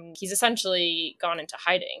life, and he's essentially gone into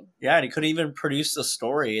hiding. Yeah, and he couldn't even produce the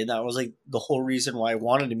story, and that was like the whole reason why I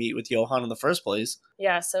wanted to meet with Johan in the first place.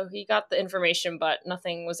 Yeah, so he got the information, but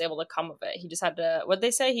nothing was able to come of it. He just had to, what'd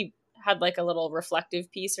they say? He had like a little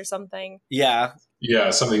reflective piece or something. Yeah. Yeah,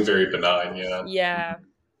 something very benign, yeah. Yeah.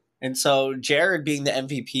 And so Jared being the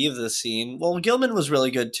MVP of this scene, well, Gilman was really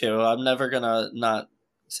good too. I'm never going to not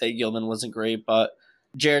say Gilman wasn't great, but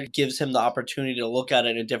Jared gives him the opportunity to look at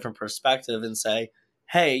it in a different perspective and say,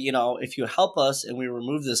 hey, you know, if you help us and we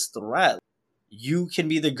remove this threat, you can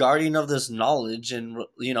be the guardian of this knowledge and,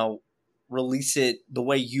 you know, release it the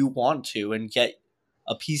way you want to and get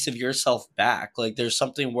a piece of yourself back. Like, there's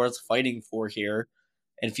something worth fighting for here.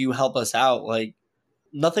 And if you help us out, like,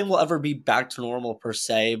 nothing will ever be back to normal per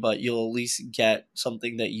se, but you'll at least get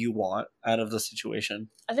something that you want out of the situation.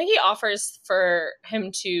 I think he offers for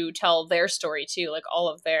him to tell their story too, like all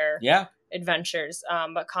of their adventures.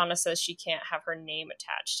 But Kana says she can't have her name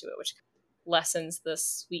attached to it, which lessens the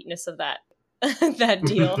sweetness of that that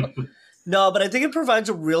deal. No, but I think it provides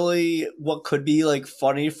a really what could be like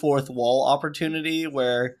funny fourth wall opportunity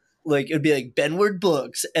where like it'd be like Benward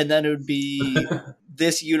books, and then it would be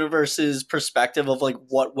this universe's perspective of like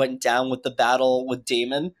what went down with the battle with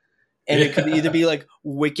Daemon. And it could either be like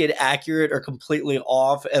wicked accurate or completely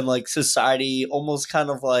off, and like society almost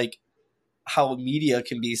kind of like how media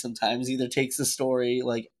can be sometimes either takes the story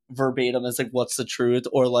like verbatim as like what's the truth,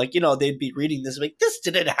 or like, you know, they'd be reading this like this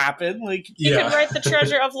didn't happen. Like you could write the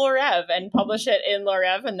Treasure of Lorev and publish it in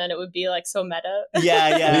Lorev, and then it would be like so meta.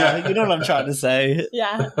 Yeah. You know what I'm trying to say.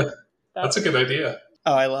 Yeah. That's a good idea.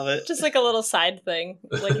 Oh, I love it. Just like a little side thing.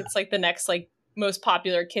 Like it's like the next like most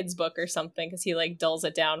popular kids book or something, because he like dulls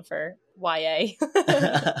it down for YA.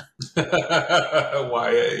 YA,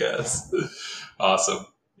 yes. Awesome.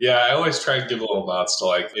 Yeah, I always try and give little nods to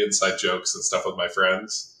like inside jokes and stuff with my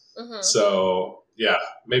friends. Mm-hmm. So yeah,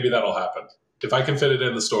 maybe that'll happen. If I can fit it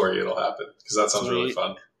in the story, it'll happen, because that sounds really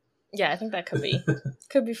fun. Yeah, I think that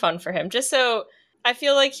could be fun for him. Just so I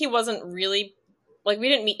feel like he wasn't really like, we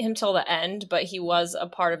didn't meet him till the end, but he was a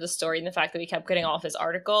part of the story in the fact that we kept getting all of his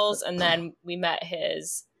articles, and then we met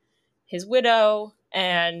his widow,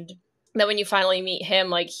 and then when you finally meet him,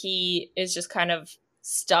 like he is just kind of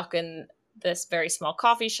stuck in this very small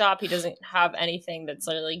coffee shop. He doesn't have anything that's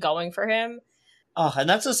literally going for him. Oh, and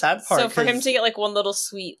that's the sad part. So for him to get like one little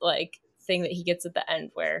sweet like thing that he gets at the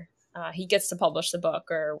end where he gets to publish the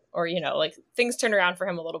book, or you know, like things turn around for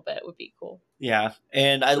him a little bit, would be cool. Yeah,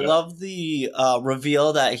 and I love the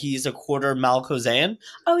reveal that he's a quarter Malkozan.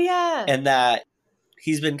 Oh yeah, and that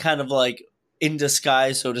he's been kind of like in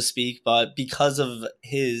disguise, so to speak, but because of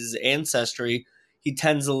his ancestry, he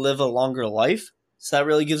tends to live a longer life. So that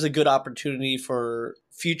really gives a good opportunity for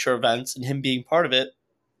future events and him being part of it.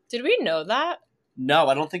 Did we know that? No,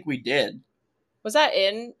 I don't think we did. Was that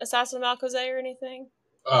in Assassin Malkozeh or anything?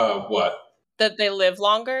 What? That they live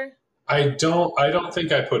longer? I don't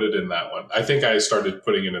think I put it in that one. I think I started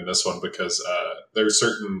putting it in this one because there's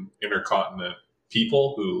certain intercontinent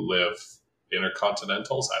people who live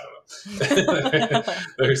intercontinentals. I don't know.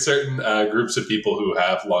 There's certain groups of people who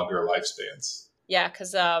have longer lifespans. Yeah,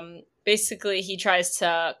 because basically he tries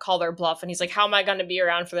to call their bluff, and he's like, how am I going to be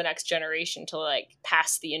around for the next generation to, like,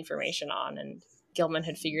 pass the information on? And Gilman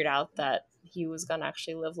had figured out that he was going to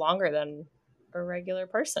actually live longer than a regular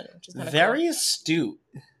person, which is kind of very cool. astute.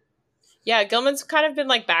 Yeah, Gilman's kind of been,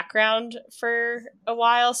 like, background for a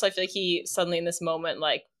while, so I feel like he suddenly in this moment,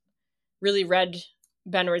 like, really read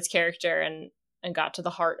Benward's character and got to the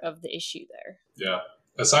heart of the issue there. Yeah.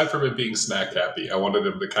 Aside from him being snack happy, I wanted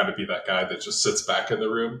him to kind of be that guy that just sits back in the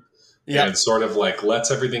room and sort of like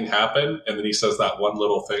lets everything happen. And then he says that one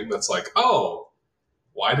little thing that's like, oh,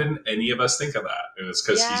 why didn't any of us think of that? And it's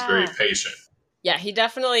because he's very patient. Yeah, he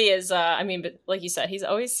definitely is. I mean, but like you said, he's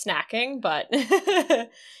always snacking, but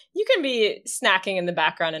you can be snacking in the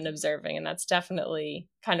background and observing. And that's definitely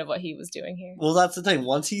kind of what he was doing here. Well, that's the thing.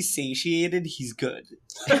 Once he's satiated, he's good.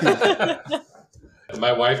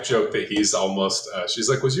 My wife joked that he's almost, she's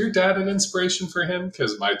like, was your dad an inspiration for him?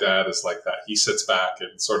 Because my dad is like that. He sits back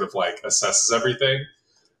and sort of like assesses everything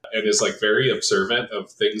and is like very observant of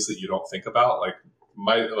things that you don't think about. Like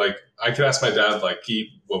I could ask my dad, like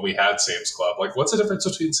when we had Sam's Club, like what's the difference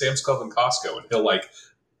between Sam's Club and Costco? And he'll like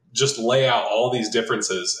just lay out all these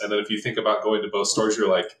differences. And then if you think about going to both stores, you're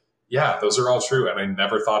like, yeah, those are all true. And I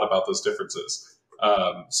never thought about those differences.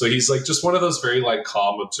 So he's like just one of those very like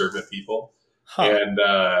calm, observant people. Huh. And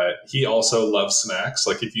he also loves snacks.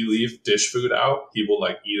 Like if you leave dish food out, he will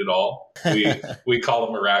like eat it all. We call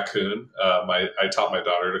him a raccoon. I taught my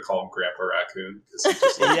daughter to call him Grandpa Raccoon.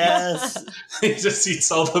 Yes, he just eats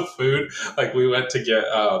all the food. Like we went to get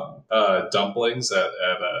dumplings at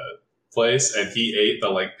a place, and he ate the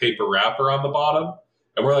like paper wrapper on the bottom.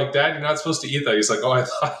 And we're like, Dad, you're not supposed to eat that. He's like, oh, I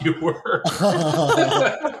thought you were.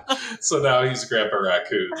 So now he's Grandpa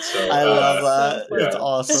Raccoon. So I love that. Yeah. It's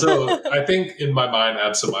awesome. So I think in my mind,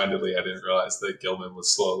 absentmindedly, I didn't realize that Gilman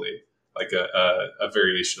was slowly like a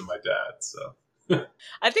variation of my dad. So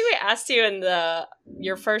I think we asked you in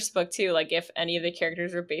your first book too, like if any of the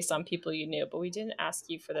characters were based on people you knew, but we didn't ask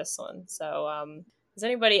you for this one. So is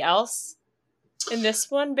anybody else in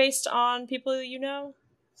this one based on people you know?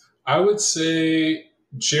 I would say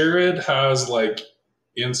Jared has like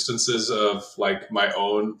instances of like my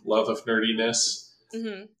own love of nerdiness,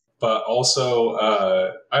 but also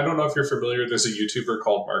I don't know if you're familiar. There's a YouTuber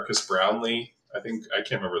called Marcus Brownlee. I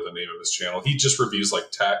can't remember the name of his channel. He just reviews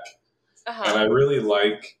like tech, and I really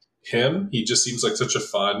like him. He just seems like such a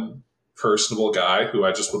fun, personable guy who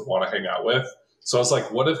I just would want to hang out with. So I was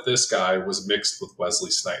like, what if this guy was mixed with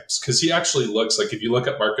Wesley Snipes? Because he actually looks like, if you look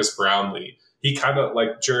at Marcus Brownlee, he kind of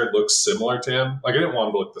like Jared looks similar to him. Like I didn't want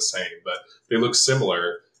him to look the same, but they look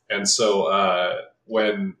similar. And so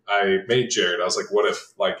when I made Jared, I was like, what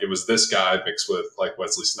if like it was this guy mixed with like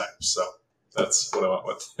Wesley Snipes? So that's what I went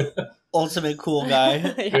with. Ultimate cool guy.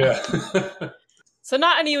 Yeah. So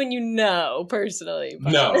not anyone you know personally.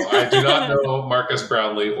 But... No, I do not know Marcus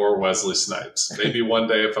Brownlee or Wesley Snipes. Maybe one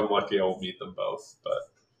day if I'm lucky, I will meet them both. But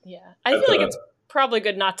yeah, I feel like it's probably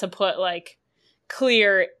good not to put like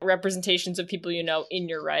clear representations of people you know in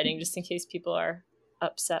your writing, just in case people are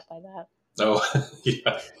upset by that. Oh,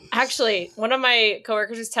 yeah. Actually, one of my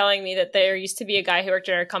coworkers was telling me that there used to be a guy who worked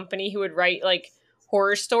at our company who would write like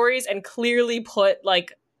horror stories and clearly put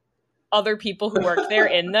like other people who worked there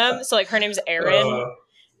in them. So like her name's Erin,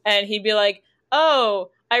 and he'd be like,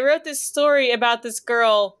 oh, I wrote this story about this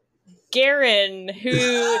girl Garen, who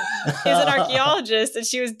is an archaeologist, and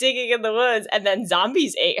she was digging in the woods, and then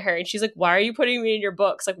zombies ate her, and she's like, why are you putting me in your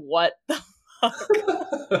books? Like, what the fuck?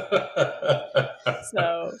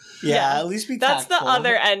 So yeah, at least be that's tactful. the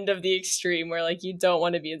other end of the extreme where like you don't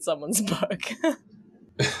want to be in someone's book.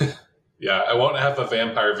 Yeah, I won't have a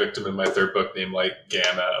vampire victim in my third book named like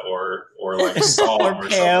Ganna or like Saul or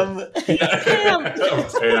Pam. Something. Yeah.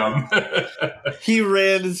 Pam. He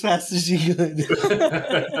ran as fast as he could.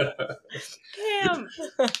 Pam.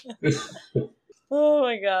 Oh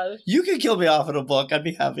my god. You could kill me off in a book. I'd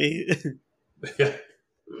be happy.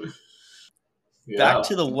 Yeah. Back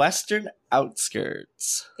to the western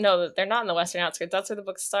outskirts. No, they're not in the western outskirts. That's where the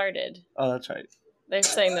book started. Oh, that's right. They're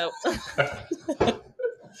saying that...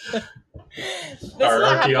 Our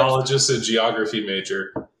archaeologist and geography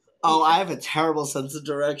major. Oh, I have a terrible sense of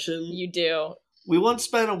direction. You do. We once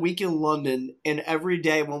spent a week in London, and every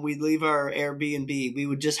day when we'd leave our Airbnb, we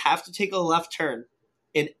would just have to take a left turn.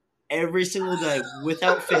 And every single day,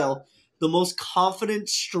 without fail, the most confident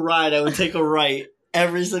stride, I would take a right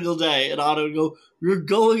every single day. And Otto would go, you're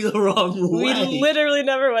going the wrong way. We literally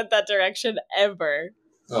never went that direction, ever.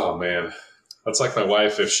 Oh, man. That's like my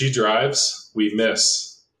wife. If she drives, we miss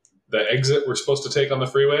the exit we're supposed to take on the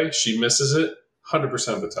freeway. She misses it 100%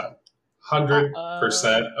 of the time. 100%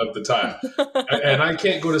 of the time. And I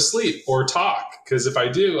can't go to sleep or talk because if I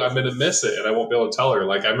do, I'm going to miss it and I won't be able to tell her.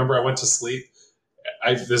 Like, I remember I went to sleep.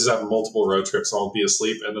 This is on multiple road trips. I'll be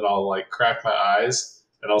asleep and then I'll like crack my eyes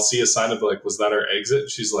and I'll see a sign of like, was that our exit?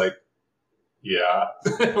 And she's like, yeah.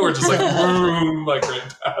 We're just like, boom, like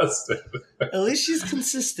right past it. At least she's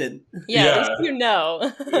consistent. Yeah, at least you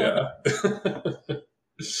know. Yeah.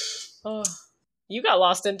 Oh, you got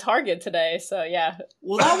lost in Target today, so yeah.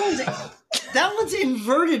 Well, that one's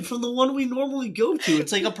inverted from the one we normally go to.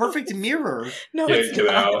 It's like a perfect mirror. No, Can't it's get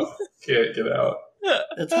not. out. Can't get out.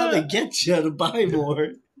 That's how they get you to buy more.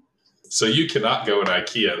 So you cannot go in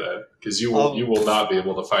IKEA then, because you will not be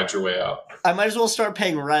able to find your way out. I might as well start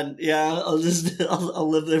paying rent. Yeah, I'll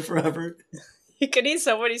live there forever. You could eat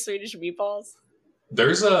so many Swedish meatballs.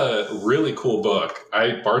 There's a really cool book.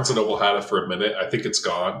 Barnes & Noble had it for a minute. I think it's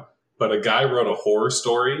gone. But a guy wrote a horror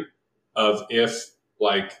story of if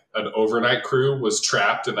like an overnight crew was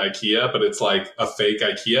trapped in IKEA, but it's like a fake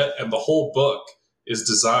IKEA. And the whole book is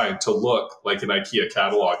designed to look like an IKEA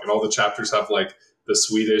catalog. And all the chapters have like the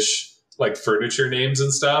Swedish like furniture names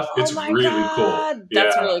and stuff. It's really cool.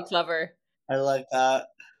 That's really clever. I like that.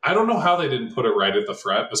 I don't know how they didn't put it right at the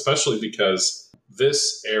front, especially because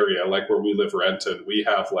this area, like where we live, Renton, we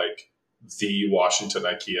have like the Washington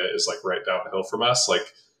IKEA is like right down the hill from us.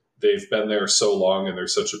 Like they've been there so long and they're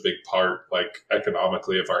such a big part, like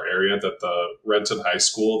economically, of our area that the Renton High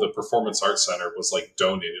School, the Performance Arts Center, was like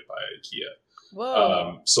donated by IKEA.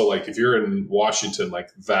 Whoa. So like if you're in Washington, like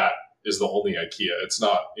that is the only IKEA. It's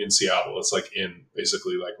not in Seattle. It's like in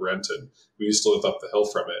basically like Renton. We used to live up the hill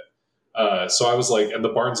from it. So I was like, and the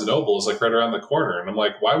Barnes & Noble is like right around the corner. And I'm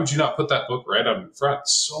like, why would you not put that book right out in front?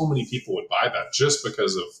 So many people would buy that just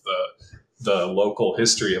because of the local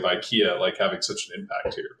history of IKEA, like having such an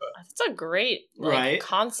impact here. But That's a great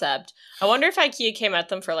concept. I wonder if IKEA came at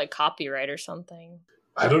them for like copyright or something.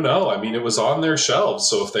 I don't know. I mean, it was on their shelves.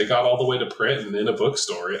 So if they got all the way to print and in a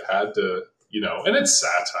bookstore, it had to, and it's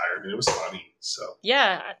satire. I mean, it was funny. So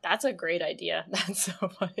yeah, that's a great idea. That's so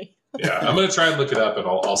funny. Yeah, I'm going to try and look it up and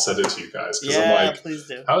I'll send it to you guys. Because I'm like, please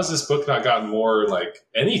do. How has this book not gotten more like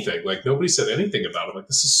anything? Like nobody said anything about it. I'm like,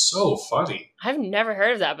 this is so funny. I've never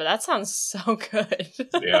heard of that, but that sounds so good.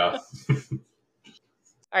 Yeah.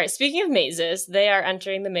 All right, speaking of mazes, they are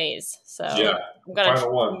entering the maze. So yeah, I'm going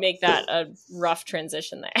to make that a rough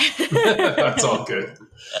transition there. That's all good.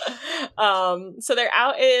 So they're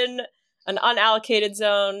out in an unallocated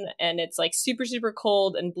zone and it's like super, super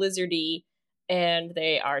cold and blizzardy. And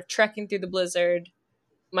they are trekking through the blizzard.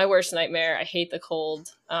 My worst nightmare. I hate the cold.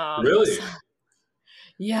 Really?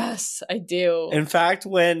 Yes, I do. In fact,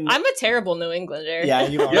 when I'm a terrible New Englander. Yeah,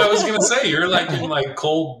 you are. Yeah, I was gonna say you're like in like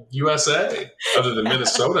cold USA, other than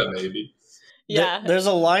Minnesota, maybe. Yeah. There's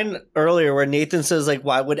a line earlier where Nathan says, like,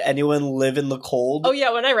 why would anyone live in the cold? Oh,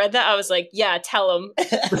 yeah. When I read that, I was like, yeah, tell him. I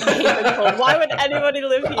hate the cold. Why would anybody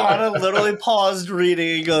live here? Anna literally paused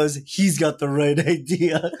reading and goes, he's got the right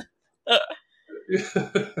idea.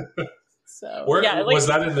 So was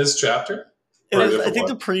that in this chapter? It was, I think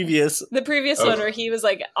the previous one where he was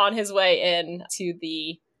like on his way in to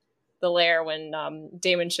the lair when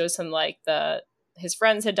Damon shows him like his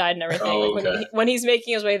friends had died and everything. Oh, like okay. when he's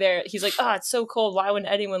making his way there, he's like, it's so cold. Why would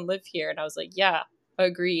anyone live here? And I was like, yeah,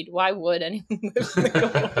 agreed. Why would anyone live in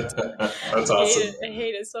the cold? That's awesome. I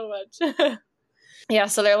hate it so much. Yeah,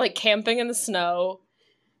 so they're like camping in the snow.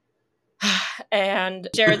 And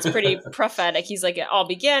Jared's pretty prophetic. He's like, it all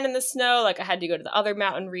began in the snow. Like I had to go to the other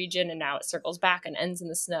mountain region and now it circles back and ends in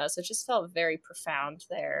the snow. So it just felt very profound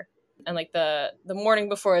there. And like the morning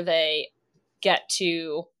before they get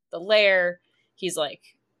to the lair, he's like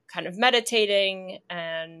kind of meditating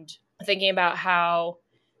and thinking about how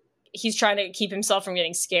he's trying to keep himself from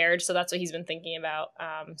getting scared. So that's what he's been thinking about.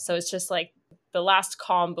 So it's just like the last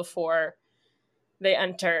calm before they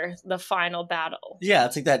enter the final battle. Yeah,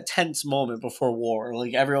 it's like that tense moment before war.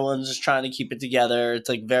 Like everyone's just trying to keep it together. It's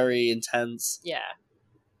like very intense. Yeah.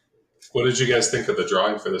 What did you guys think of the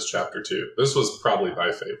drawing for this chapter too? This was probably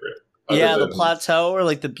my favorite. Yeah, the plateau or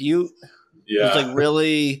like the butte. Yeah. It was like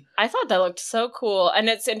really... I thought that looked so cool. And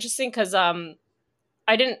it's interesting because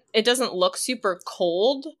it doesn't look super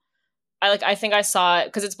cold. I think I saw it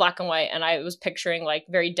because it's black and white and I was picturing like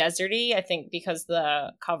very deserty. I think because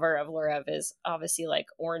the cover of Lorev is obviously like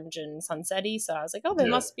orange and sunsetty. So I was like, they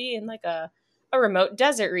must be in like a remote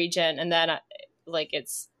desert region. And then like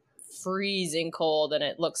it's freezing cold and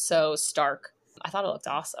it looks so stark. I thought it looked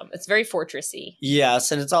awesome. It's very fortressy.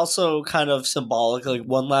 Yes, and it's also kind of symbolic, like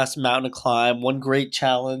one last mountain to climb, one great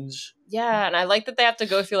challenge. Yeah, and I like that they have to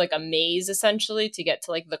go through like a maze essentially to get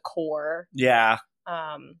to like the core. Yeah.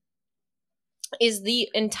 Is the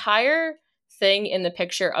entire thing in the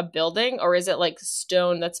picture a building, or is it like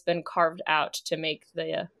stone that's been carved out to make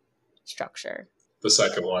the structure? The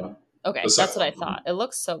second one. Okay, that's what I thought. It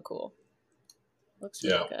looks so cool. Looks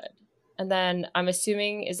really good. And then I'm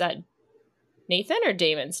assuming, is that Nathan or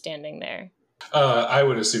Damon standing there? I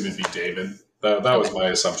would assume it'd be Damon. That was my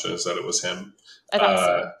assumption, is that it was him. I thought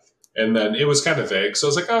so. And then it was kind of vague. So I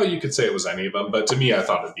was like, oh, you could say it was any of them. But to me, I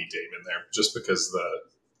thought it'd be Damon there, just because the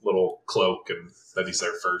little cloak and that he's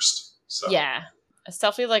there first. So yeah. It's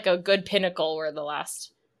definitely like a good pinnacle where the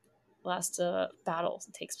last battle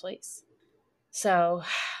takes place. So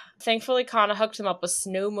thankfully Kana hooked them up with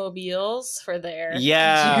snowmobiles for their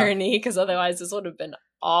journey, because otherwise this would have been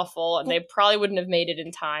awful and they probably wouldn't have made it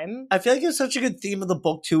in time. I feel like it's such a good theme of the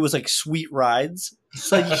book too, was like sweet rides.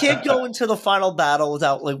 So you can't go into the final battle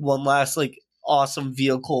without like one last like awesome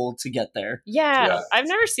vehicle to get there. Yeah. I've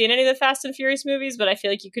never seen any of the Fast and Furious movies, but I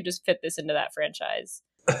feel like you could just fit this into that franchise,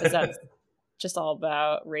 because that's just all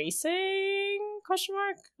about racing? Question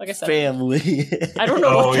mark? Like I said, family. I don't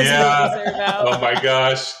know what these movies are about. Oh my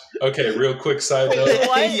gosh. Okay, real quick side note.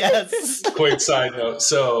 Yes. Quick side note.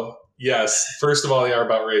 So, yes, first of all, they are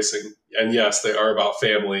about racing. And yes, they are about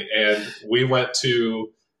family. And we went to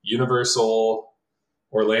Universal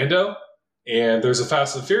Orlando, and there's a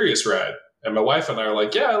Fast and Furious ride. And my wife and I are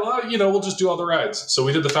like, yeah, well, we'll just do all the rides. So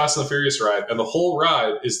we did the Fast and the Furious ride. And the whole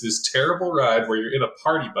ride is this terrible ride where you're in a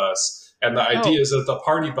party bus. And the idea is that the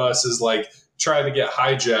party bus is like trying to get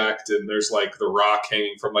hijacked, and there's like The Rock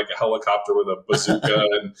hanging from like a helicopter with a bazooka,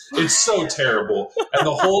 and it's so terrible. And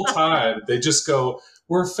the whole time they just go,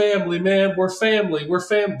 "We're family, man. We're family. We're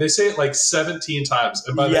family." They say it like 17 times,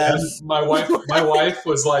 and by the end, my wife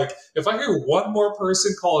was like, "If I hear one more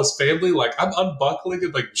person call us family, like I'm unbuckling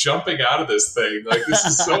and like jumping out of this thing. Like this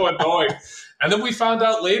is so annoying." And then we found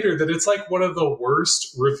out later that it's like one of the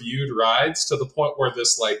worst reviewed rides, to the point where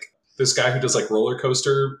this guy who does like roller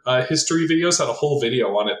coaster history videos had a whole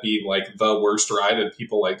video on it being like the worst ride, and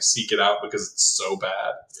people like seek it out because it's so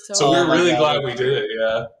bad. So we're really glad we did it.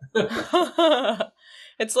 Yeah.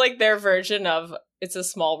 It's like their version of It's a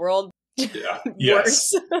Small World. Yeah.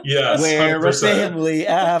 Yes. Yes. We're 100%. A family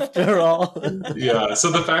after all. Yeah. So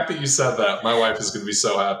the fact that you said that, my wife is going to be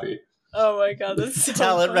so happy. Oh my God. That's so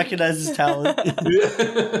talent funny. Recognizes talent.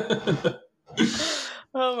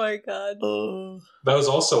 Oh my God. That was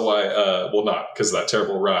also why, not because of that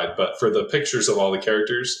terrible ride, but for the pictures of all the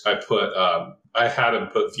characters, I had him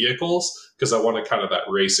put vehicles, because I wanted kind of that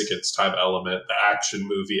race against time element, the action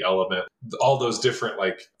movie element, all those different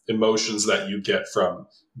like emotions that you get from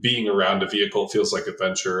being around a vehicle. It feels like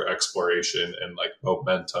adventure, exploration, and like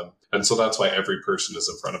momentum. And so that's why every person is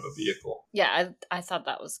in front of a vehicle. Yeah, I thought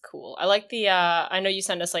that was cool. I like the, I know you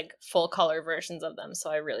sent us like full color versions of them, so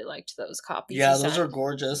I really liked those copies. Yeah, those are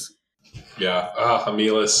gorgeous. Yeah.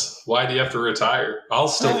 Amelis, why do you have to retire? I'll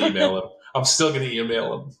still email him. I'm still going to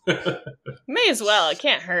email him. May as well. It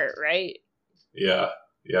can't hurt, right? Yeah.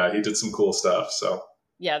 Yeah, he did some cool stuff, so.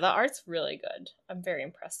 Yeah, the art's really good. I'm very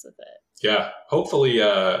impressed with it. Yeah. Hopefully,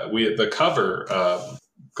 the cover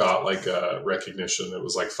got like a recognition. It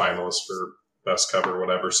was like finalist for best cover,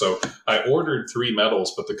 whatever. So I ordered 3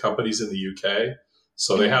 medals, but the company's in the UK,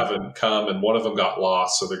 so they haven't come, and one of them got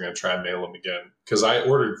lost, so they're going to try and mail them again. Because I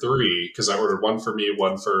ordered 3, because I ordered one for me,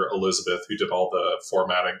 one for Elizabeth, who did all the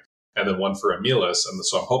formatting, and then one for Amelis. And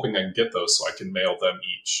so I'm hoping I can get those so I can mail them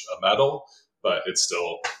each a medal. But it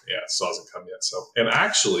still hasn't come yet. So, and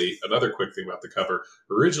actually, another quick thing about the cover.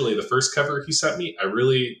 Originally, the first cover he sent me,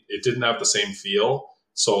 it didn't have the same feel.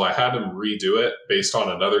 So I had him redo it based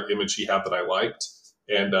on another image he had that I liked.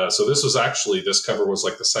 And so this cover was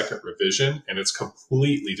like the second revision, and it's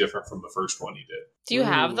completely different from the first one he did. Do you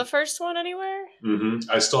have the first one anywhere?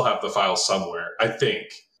 Mm-hmm. I still have the file somewhere, I think.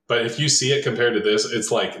 But if you see it compared to this,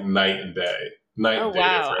 it's like night and day. Oh,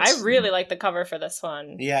 wow. I really like the cover for this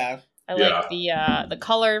one. Yeah. I like the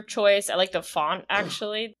color choice. I like the font,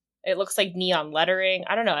 actually. It looks like neon lettering.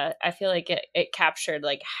 I don't know. I feel like it captured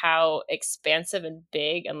like how expansive and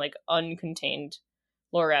big and like uncontained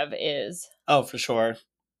Lorev is. Oh, for sure.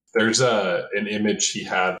 There's an image he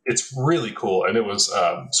had. It's really cool. And it was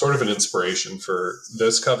sort of an inspiration for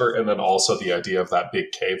this cover. And then also the idea of that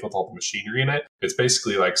big cave with all the machinery in it. It's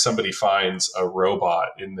basically like somebody finds a robot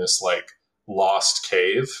in this like lost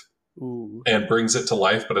cave. Ooh. And brings it to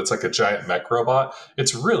life, but it's like a giant mech robot.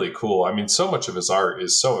 It's really cool. I mean, so much of his art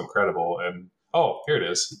is so incredible. And here it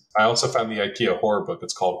is. I also found the IKEA horror book.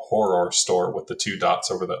 It's called Horror Store with the 2 dots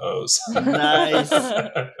over the O's. Nice.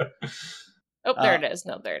 There it is.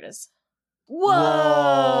 No, there it is.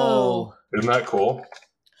 Whoa! Isn't that cool?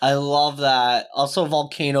 I love that. Also,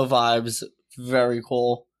 volcano vibes. Very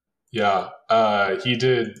cool. Yeah, he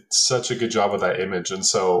did such a good job with that image. And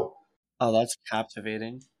so Oh, that's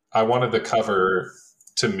captivating. I wanted the cover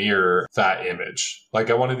to mirror that image. Like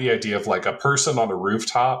I wanted the idea of like a person on a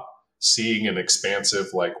rooftop seeing an expansive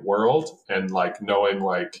like world and like knowing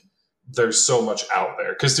like there's so much out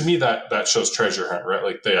there. Because to me that shows treasure hunt, right?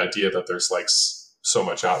 Like the idea that there's like so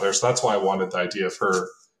much out there. So that's why I wanted the idea of her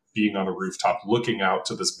being on a rooftop looking out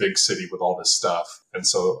to this big city with all this stuff. And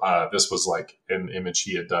so this was like an image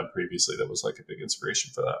he had done previously that was like a big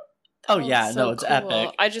inspiration for that. Oh, Oh, yeah, so no, it's cool.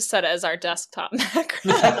 epic. I just set it as our desktop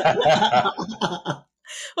background.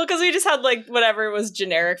 Well, because we just had like whatever was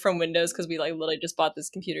generic from Windows because we like literally just bought this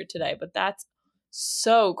computer today. But that's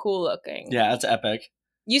so cool looking. Yeah, it's epic.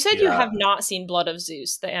 You said you Yeah. have not seen Blood of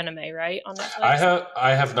Zeus, the anime, right? On Netflix?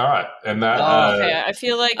 I have not. And that Oh, Okay, I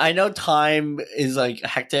feel like I know time is like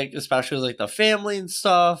hectic, especially with like the family and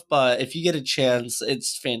stuff, but if you get a chance,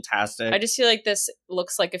 it's fantastic. I just feel like this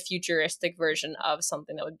looks like a futuristic version of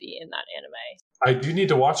something that would be in that anime. I do need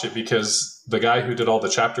to watch it because the guy who did all the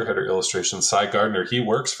chapter header illustrations, Cy Gardner, he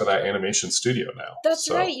works for that animation studio now. That's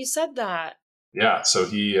So, right, you said that. Yeah, so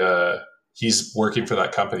he's working for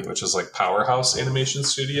that company, which is like Powerhouse Animation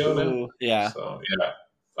Studio now. Ooh, yeah. So yeah,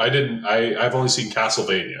 I've only seen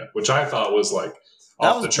Castlevania, which I thought was like That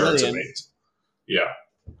off was the charts brilliant. amazing. Yeah,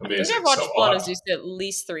 I amazing. think I've watched So, Blood of Zeus at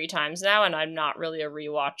least 3 times now, and I'm not really a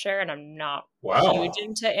rewatcher, and I'm not wow. huge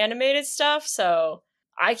into animated stuff, so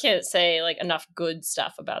I can't say like enough good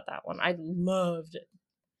stuff about that one. I loved it.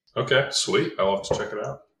 Okay, sweet. I'll have to check it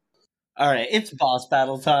out. All right, it's boss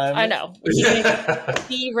battle time. I know.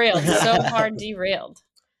 Derailed. So hard derailed.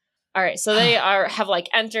 All right, so they have like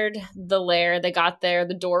entered the lair. They got there.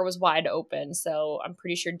 The door was wide open, so I'm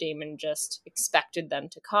pretty sure Damon just expected them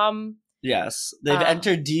to come. Yes, they've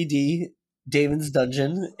entered DD, Damon's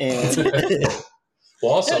dungeon, and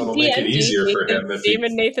Well, also it'll make it D&D, easier for him if he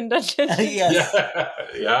Damon Nathan Dungeon. yes,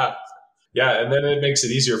 yeah, and then it makes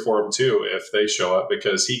it easier for him too if they show up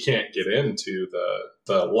because he can't get into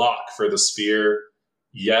the lock for the sphere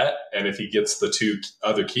yet, and if he gets the 2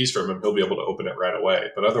 other keys from him, he'll be able to open it right away.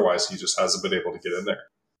 But otherwise, he just hasn't been able to get in there.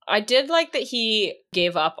 I did like that he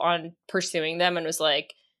gave up on pursuing them and was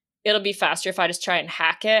like, it'll be faster if I just try and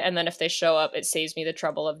hack it, and then if they show up, it saves me the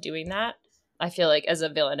trouble of doing that. I feel like as a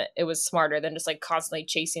villain, it was smarter than just like constantly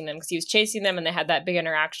chasing them because he was chasing them and they had that big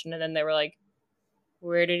interaction, and then they were like,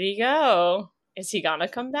 where did he go? Is he gonna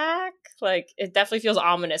come back? Like, it definitely feels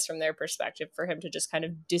ominous from their perspective for him to just kind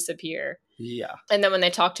of disappear. yeah. And then when they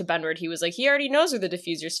talked to Benward, he was like, he already knows where the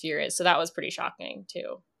diffuser sphere is. So that was pretty shocking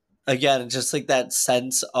too. Again, just like that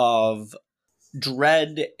sense of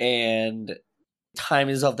dread and time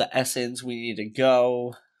is of the essence. We need to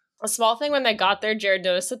go. A small thing when they got there, Jared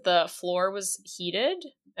noticed that the floor was heated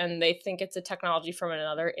and they think it's a technology from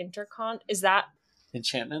another intercon. Is that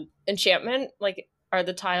Enchantment? enchantment? Like, are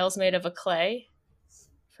the tiles made of a clay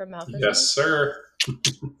from Malthus? Yes, sir.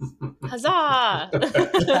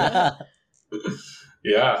 Huzzah!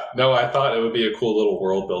 Yeah, no, I thought it would be a cool little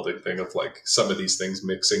world building thing of like some of these things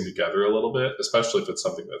mixing together a little bit, especially if it's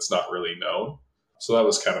something that's not really known. So that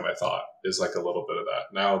was kind of my thought, is like a little bit of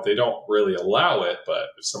that. Now, they don't really allow it, but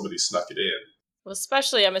if somebody snuck it in. Well,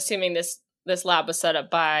 especially, I'm assuming this lab was set up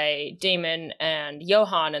by Damon and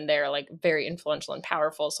Johan, and they're like very influential and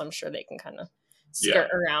powerful, so I'm sure they can kind of skirt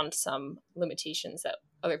around some limitations that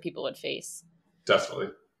other people would face. Definitely.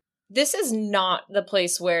 This is not the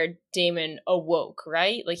place where Damon awoke,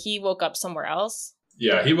 right? Like, he woke up somewhere else.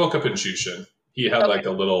 Yeah, he woke up in Shushin. He had like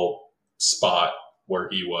a little spot where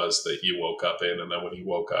he was that he woke up in, and then when he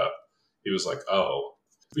woke up, he was like, oh.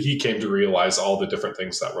 He came to realize all the different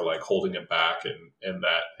things that were like holding him back and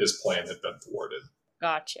that his plan had been thwarted.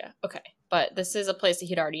 Gotcha. Okay. But this is a place that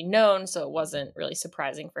he'd already known, so it wasn't really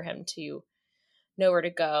surprising for him to know where to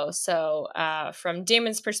go. So from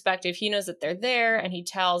Damon's perspective, he knows that they're there, and he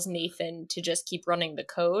tells Nathan to just keep running the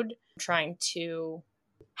code, trying to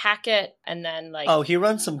hack it, and then like... Oh, he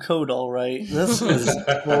runs some code, all right. This was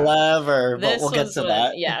clever, but we'll get to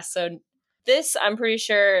that. Yeah, so this, I'm pretty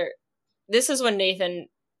sure, this is when Nathan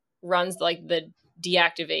runs like the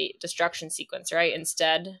deactivate destruction sequence, right?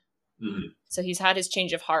 Instead. Mm-hmm. So he's had his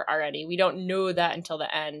change of heart already. We don't know that until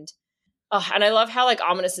the end. And I love how like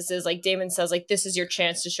ominous this is. Like Damon says, like, this is your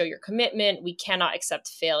chance to show your commitment. We cannot accept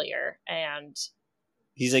failure. And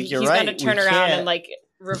he's like, he's right. going to turn around and like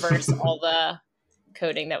reverse all the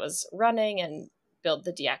coding that was running and build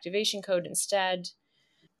the deactivation code instead.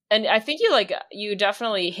 And I think you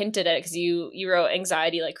definitely hinted at it because you wrote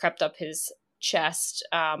anxiety like crept up his chest,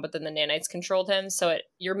 but then the nanites controlled him. So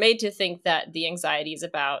you're made to think that the anxiety is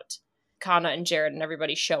about Kana and Jared and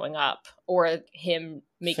everybody showing up, or him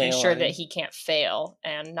making sure that he can't fail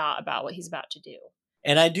and not about what he's about to do.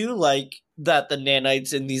 And I do like that the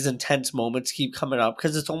nanites in these intense moments keep coming up,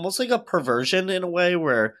 because it's almost like a perversion in a way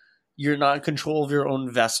where you're not in control of your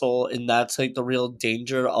own vessel, and that's like the real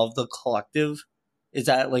danger of the collective, is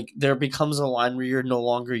that like there becomes a line where you're no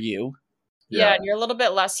longer you. Yeah, and you're a little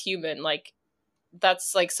bit less human. Like,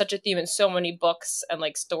 that's like such a theme in so many books and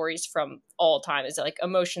like stories from all time, is that like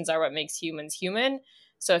emotions are what makes humans human.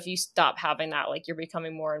 So if you stop having that, like you're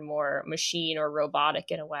becoming more and more machine or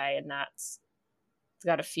robotic in a way, and that's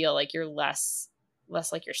got to feel like you're less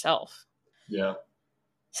like yourself. Yeah.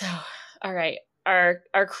 So, all right.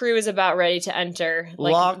 Our crew is about ready to enter.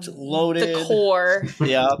 Like, locked, loaded. The core.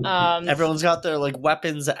 Yeah. Everyone's got their like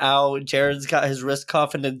weapons out. Jared's got his wrist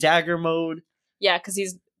cuff in the dagger mode. Yeah, because he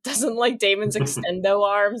doesn't like Damon's extendo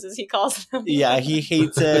arms, as he calls them. Yeah, he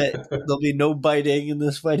hates it. There'll be no biting in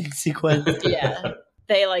this fighting sequence. Yeah.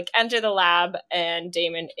 They like enter the lab and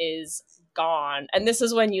Damon is gone. And this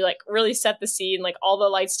is when you like really set the scene. Like all the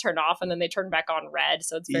lights turn off and then they turn back on red.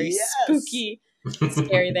 So it's very spooky.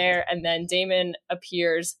 Scary there. And then Damon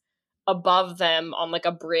appears above them on like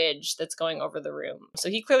a bridge that's going over the room. So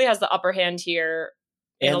he clearly has the upper hand here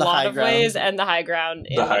in a lot of ways, and the high ground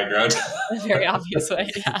in a very obvious way.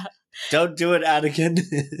 Yeah. Don't do it, Anakin.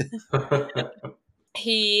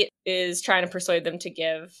 He is trying to persuade them to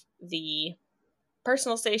give the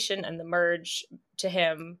personal station and the merge to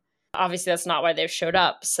him. Obviously that's not why they've showed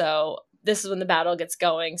up. So this is when the battle gets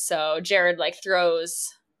going. So Jared like throws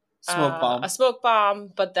a smoke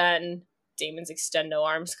bomb, but then Damon's extendo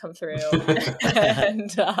arms come through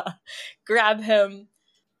and grab him.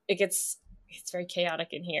 It's very chaotic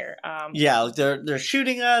in here. Yeah, they're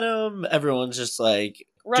shooting at him. Everyone's just like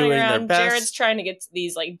running doing around. Their best. Jared's trying to get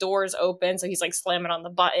these like doors open, so he's like slamming on the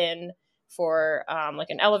button for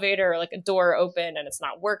like an elevator or like a door open, and it's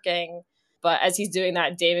not working. But as he's doing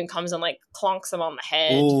that, Damon comes and like clonks him on the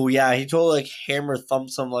head. Oh yeah, he totally like hammer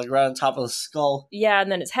thumps him like right on top of the skull. Yeah,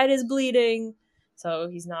 and then his head is bleeding, so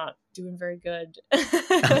he's not doing very good.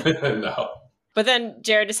 No. But then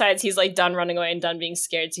Jared decides he's like done running away and done being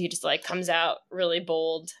scared, so he just like comes out really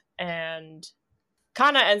bold, and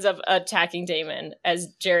Kana ends up attacking Damon as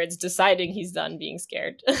Jared's deciding he's done being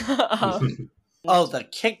scared. Oh, the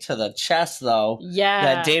kick to the chest, though. Yeah.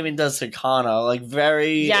 That Damon does to Kana. Like,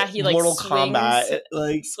 very he, like, Mortal Kombat.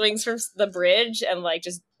 Like, swings from the bridge and, like,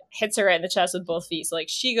 just hits her right in the chest with both feet. So, like,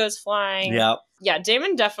 she goes flying. Yeah. Yeah,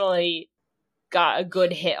 Damon definitely got a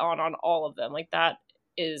good hit on all of them. Like, that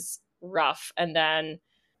is rough. And then,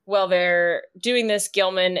 while they're doing this,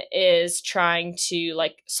 Gilman is trying to,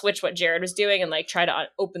 like, switch what Jared was doing and, like, try to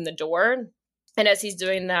open the door. And as he's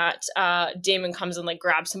doing that, Damon comes and like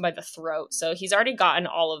grabs him by the throat. So he's already gotten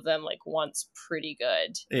all of them like once pretty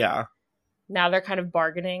good. Yeah. Now they're kind of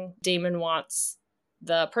bargaining. Damon wants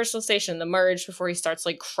the personal station, the merge, before he starts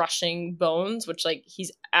like crushing bones, which like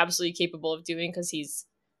he's absolutely capable of doing because he's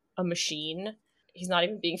a machine. He's not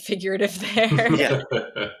even being figurative there. Yeah.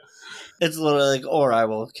 It's literally like, or I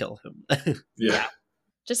will kill him. Yeah.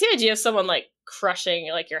 Just the idea of someone like crushing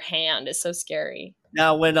like your hand is so scary.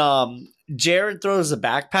 Now, when Jared throws a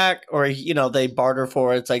backpack, or you know they barter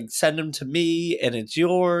for it, it's like send him to me and it's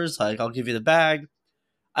yours. Like I'll give you the bag.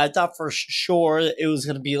 I thought for sure it was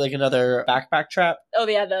gonna be like another backpack trap. Oh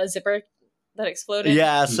yeah, the zipper that exploded.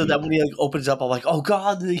 Yeah, so that when he like opens up, I'm like, oh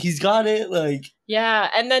god, he's got it. Like yeah,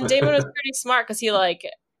 and then Damon was pretty smart because he like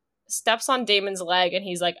steps on Damon's leg and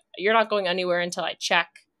he's like, "You're not going anywhere until I check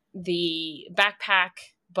the backpack."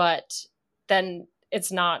 But then it's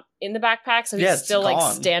not in the backpack, so he's still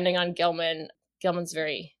like standing on Gilman. Gilman's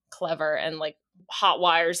very clever and like hot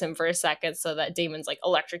wires him for a second so that Damon's like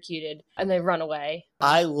electrocuted and they run away.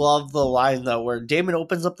 I love the line though where Damon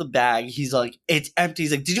opens up the bag, he's like, it's empty.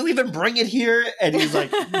 He's like, did you even bring it here? And he's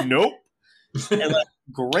like, nope. And like,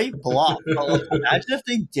 great bluff. Like, imagine if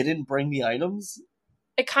they didn't bring the items.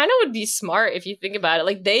 It kind of would be smart if you think about it.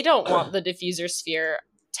 Like they don't want the diffuser sphere.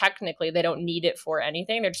 Technically, they don't need it for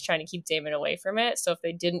anything. They're just trying to keep Damon away from it. So if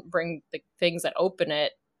they didn't bring the things that open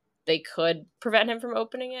it, they could prevent him from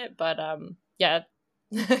opening it. But yeah,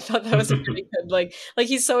 I thought that was a pretty good. Like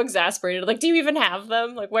he's so exasperated. Like, do you even have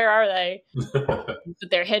them? Like, where are they? But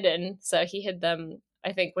they're hidden. So he hid them.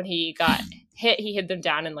 I think when he got hit, he hid them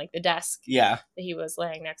down in like the desk. Yeah, that he was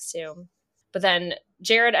laying next to. But then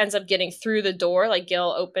Jared ends up getting through the door. Like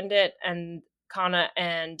Gil opened it, and Kana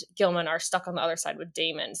and Gilman are stuck on the other side with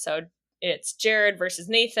Damon. So it's Jared versus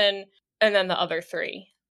Nathan and then the other three.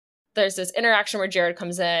 There's this interaction where Jared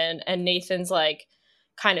comes in and Nathan's like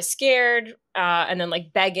kind of scared and then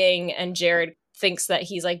like begging, and Jared thinks that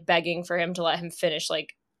he's like begging for him to let him finish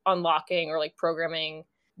like unlocking or like programming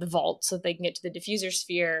the vault so they can get to the diffuser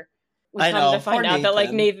sphere. We I come know, to find poor out that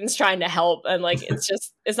like Nathan. Nathan's trying to help, and like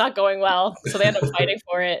it's not going well. So they end up fighting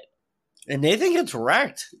for it. And Nathan gets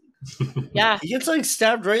wrecked. Yeah. He gets like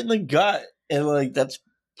stabbed right in the gut, and like that's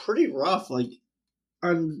pretty rough. Like,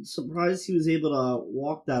 I'm surprised he was able to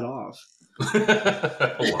walk that off. Lock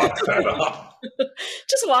that off.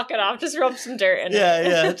 Just walk it off. Just rub some dirt in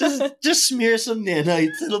Yeah, it. just smear some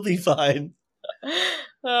nanites. It'll be fine.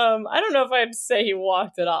 I don't know if I'd say he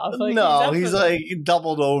walked it off. Like, No, he's like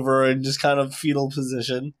doubled over and just kind of fetal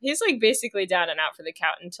position. he's like basically down and out for the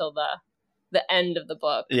count until the end of the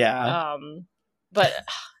book. Yeah. But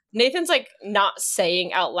Nathan's like not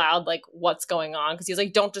saying out loud like what's going on because he's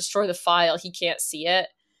like, don't destroy the file. He can't see it,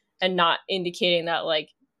 and not indicating that like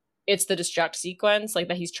it's the destruct sequence, like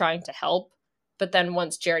that he's trying to help. But then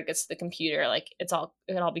once Jared gets to the computer, like it all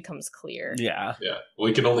becomes clear. Yeah. Yeah.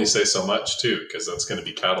 We can only say so much too, because that's going to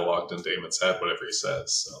be cataloged in Damon's head, whatever he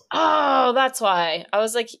says. So. Oh, that's why. I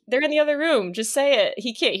was like, they're in the other room. Just say it.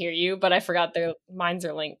 He can't hear you, but I forgot their minds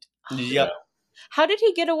are linked. Yep. How did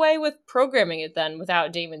he get away with programming it then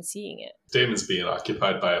without Damon seeing it? Damon's being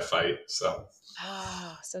occupied by a fight, so.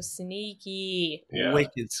 Oh, so sneaky. Yeah.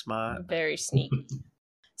 Wicked smart. Very sneaky.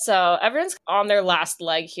 So everyone's on their last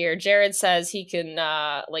leg here. Jared says he can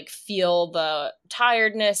like feel the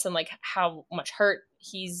tiredness and like how much hurt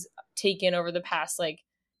he's taken over the past like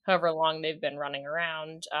however long they've been running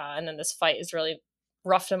around. And then this fight has really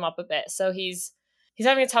roughed him up a bit. So he's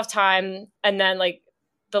having a tough time. And then like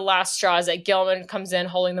the last straw is that Gilman comes in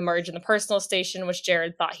holding the merge in the personal station, which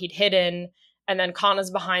Jared thought he'd hidden. And then Kanna's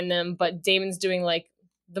behind them, but Damon's doing like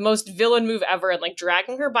the most villain move ever and like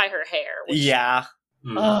dragging her by her hair. Which, Yeah.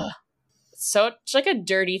 ugh. So it's like a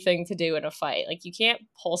dirty thing to do in a fight. Like you can't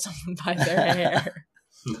pull someone by their hair.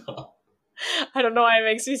 No. I don't know why it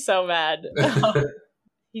makes me so mad.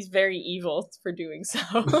 He's very evil for doing so.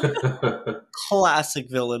 Classic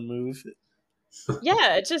villain move.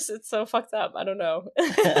 Yeah, it's so fucked up. I don't know.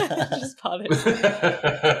 It just bothers me.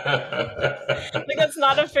 Like that's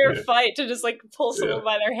not a fair fight to just like pull someone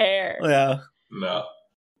by their hair. Yeah. No.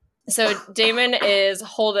 So Damon is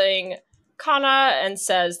holding Kanna and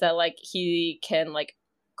says that like he can like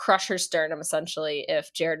crush her sternum essentially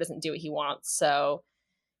if Jared doesn't do what he wants. So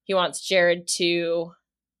he wants Jared to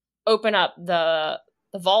open up the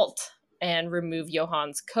vault and remove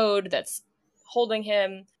Johann's code that's holding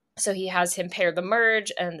him. So he has him pair the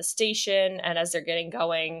merge and the station, and as they're getting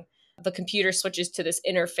going, the computer switches to this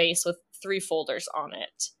interface with 3 folders on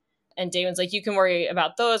it. And Damon's like, you can worry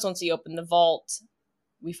about those once you open the vault.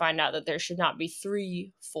 We find out that there should not be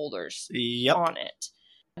 3 folders on it.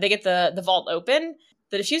 They get the vault open.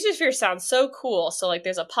 The diffuser sphere sounds so cool. So like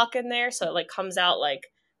there's a puck in there, so it like comes out like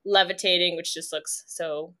levitating, which just looks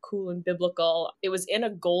so cool and biblical. It was in a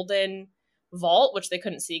golden vault, which they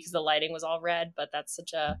couldn't see because the lighting was all red, but that's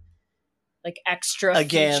such a like extra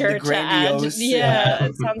feature the grandiose. to add. Yeah,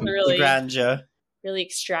 it sounds really the grandeur. really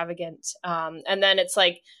extravagant. And then it's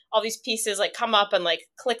like all these pieces like come up and like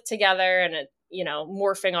click together and it, you know,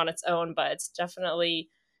 morphing on its own, but it's definitely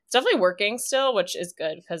working still, which is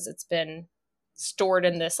good because it's been stored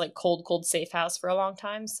in this like cold safe house for a long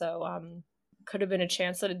time. So could have been a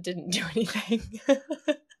chance that it didn't do anything.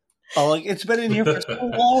 Oh, like it's been in here for so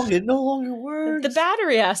long, it no longer works. The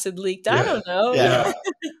battery acid leaked. I don't know. Yeah.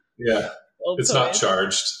 Yeah. Old It's toys. not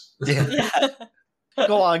charged. Yeah. Yeah.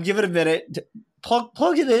 Go on, give it a minute. Plug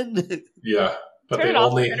it in. Yeah. But Turn they it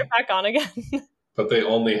off, only turn it back on again. but they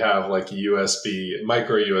only have like USB,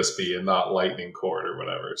 micro USB, and not lightning cord or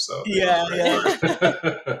whatever. So they Yeah,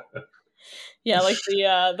 don't work. Yeah, like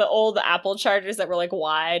the old Apple chargers that were like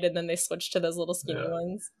wide, and then they switched to those little skinny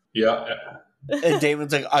ones. Yeah. And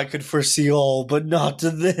Damon's like, I could foresee all, but not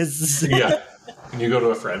to this. Yeah. And you go to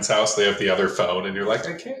a friend's house, they have the other phone, and you're like,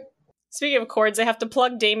 I can't. Speaking of cords, they have to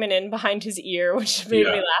plug Damon in behind his ear, which made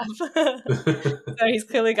me laugh. So he's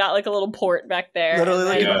clearly got like a little port back there. Literally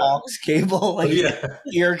like Yeah. an aux cable, like Yeah.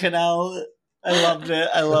 ear canal. I loved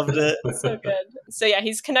it. So good. So yeah,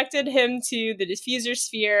 he's connected him to the diffuser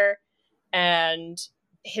sphere, and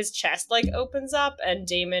his chest like opens up, and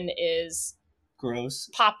Damon is Gross.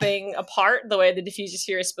 popping apart the way the diffuser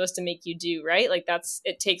sphere is supposed to make you do, right? Like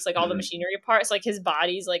it takes like all the Mhm. machinery apart. So like his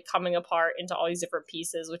body's like coming apart into all these different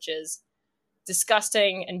pieces, which is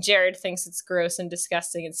disgusting. And Jared thinks it's gross and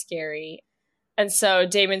disgusting and scary. And so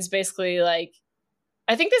Damon's basically like,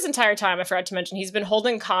 I think this entire time, I forgot to mention, he's been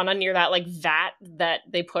holding Kanna near that like vat that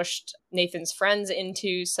they pushed Nathan's friends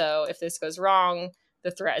into. So if this goes wrong, the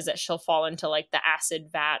threat is that she'll fall into like the acid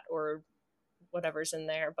vat or whatever's in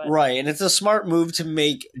there. But Right, and it's a smart move to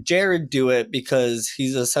make Jared do it because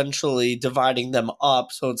he's essentially dividing them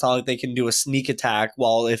up, so it's not like they can do a sneak attack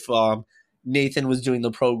while if Nathan was doing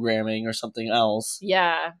the programming or something else.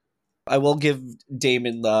 yeah, I will give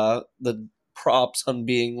Damon the props on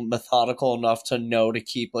being methodical enough to know to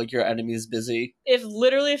keep like your enemies busy.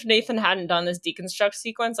 if Nathan hadn't done this deconstruct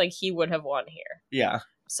sequence, like he would have won here. Yeah.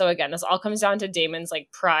 So again, this all comes down to Damon's like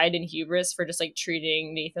pride and hubris for just like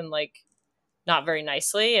treating Nathan like not very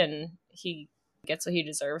nicely, and he gets what he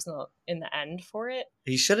deserves in the end for it.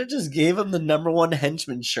 He should have just gave him the #1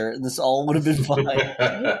 henchman shirt and this all would have been fine.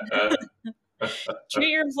 Treat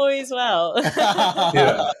your employees well.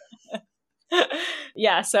 Yeah.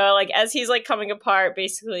 Yeah, so like as he's like coming apart,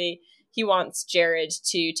 basically he wants Jared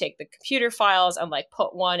to take the computer files and like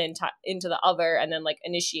put one into the other and then like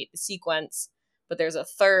initiate the sequence. But there's a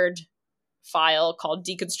third file called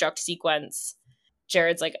deconstruct sequence.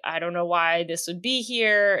 Jared's like, I don't know why this would be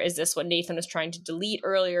here. Is this what Nathan was trying to delete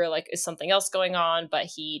earlier? Like, is something else going on? But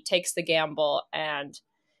he takes the gamble and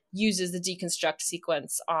uses the deconstruct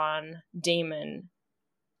sequence on Damon.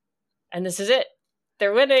 And this is it.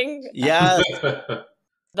 They're winning. Yeah.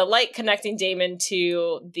 The light connecting Damon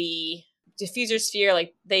to the diffuser sphere,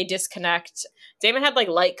 like they disconnect. Damon had like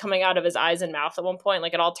light coming out of his eyes and mouth at one point.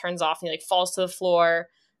 Like it all turns off and he like falls to the floor.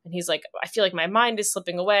 And he's like, I feel like my mind is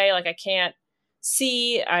slipping away. Like I can't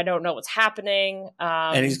see. I don't know what's happening.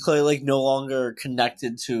 And he's clearly like no longer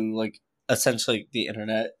connected to like essentially the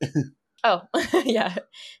internet. Oh, yeah.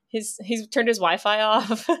 He's turned his Wi-Fi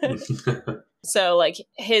off. So like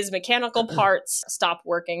his mechanical parts stop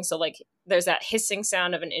working. So like there's that hissing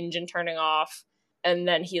sound of an engine turning off. And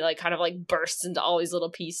then he like kind of like bursts into all these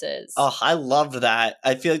little pieces. Oh, I loved that.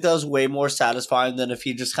 I feel like that was way more satisfying than if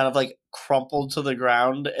he just kind of like crumpled to the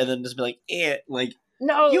ground and then just be like, like,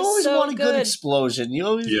 no, you always so want a good explosion. You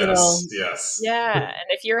always, yes. Yeah, and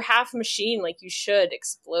if you're half machine, like you should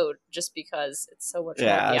explode just because it's so much more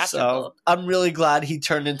theatrical. So I'm really glad he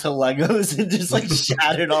turned into Legos and just like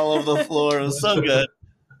shattered all over the floor. It was so good.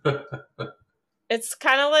 It's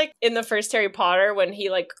kind of like in the first Harry Potter when he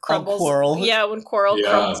like crumbles. Quirrell. Yeah, when Quirrell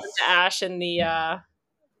crumbles into ash in the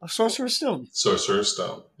Sorcerer's Stone. Sorcerer's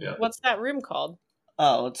Stone. Yeah. What's that room called?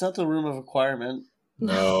 Oh, it's not the Room of Requirement.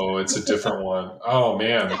 No, it's a different one. Oh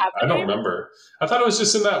man, I don't remember. I thought it was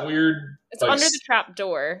just in that weird. It's under the trap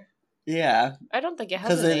door. Yeah, I don't think it has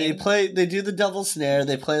a because name. they do the Devil's Snare.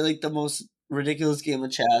 They play like the most ridiculous game of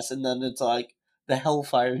chess, and then it's like the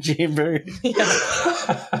Hellfire Chamber. You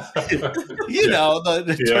know,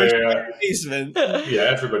 the tertiary basement. Yeah,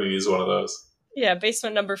 everybody needs one of those. Yeah,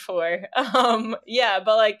 basement number 4. Yeah,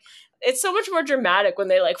 but like it's so much more dramatic when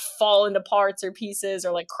they like fall into parts or pieces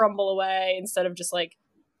or like crumble away instead of just like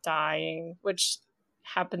dying, which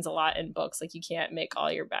happens a lot in books. Like you can't make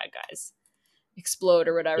all your bad guys explode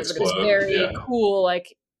or whatever, but it was very cool.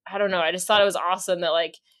 Like, I don't know. I just thought it was awesome that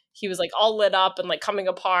like he was like all lit up and like coming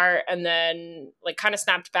apart and then like kind of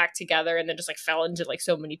snapped back together and then just like fell into like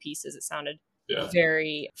so many pieces. It sounded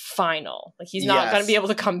very final. Like he's not going to be able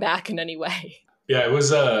to come back in any way. Yeah, it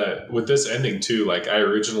was with this ending too. Like I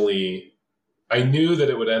knew that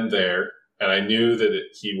it would end there, and I knew that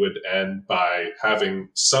he would end by having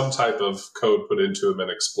some type of code put into him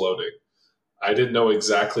and exploding. I didn't know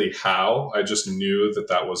exactly how. I just knew that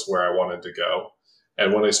that was where I wanted to go.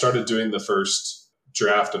 And when I started doing the first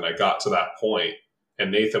draft and I got to that point,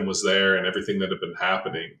 and Nathan was there and everything that had been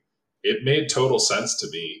happening, it made total sense to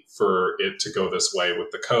me for it to go this way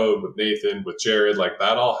with the code, with Nathan, with Jared. Like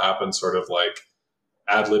that all happened sort of like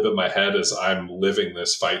ad lib in my head as I'm living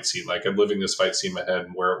this fight scene. Like I'm living this fight scene in my head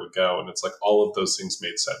and where it would go. And it's like all of those things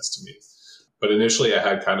made sense to me. But initially I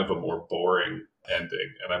had kind of a more boring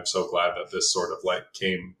ending. And I'm so glad that this sort of like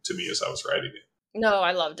came to me as I was writing it. No,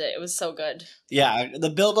 I loved it. It was so good. Yeah, the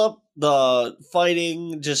build up, the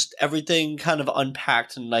fighting, just everything kind of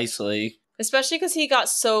unpacked nicely. Especially because he got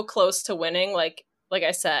so close to winning. Like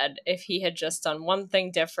I said, if he had just done one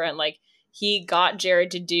thing different, like he got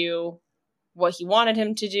Jared to do what he wanted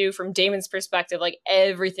him to do from Damon's perspective, like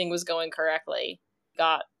everything was going correctly.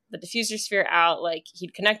 Got the diffuser sphere out, like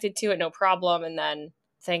he'd connected to it, no problem. And then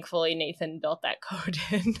thankfully Nathan built that code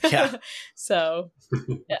in. Yeah. So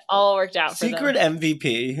it all worked out for them. Secret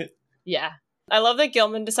MVP. Yeah. I love that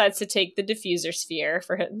Gilman decides to take the diffuser sphere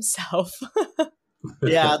for himself.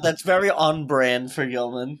 Yeah, that's very on brand for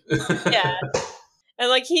Gilman. Yeah. And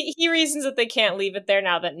like he reasons that they can't leave it there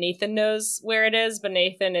now that Nathan knows where it is, but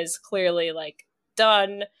Nathan is clearly like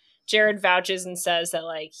done. Jared vouches and says that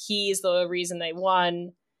like he's the reason they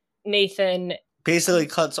won. Nathan basically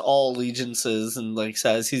cuts all allegiances and like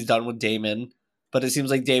says he's done with Damon. But it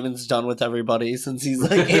seems like Damon's done with everybody since he's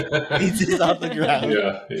like he's on the ground.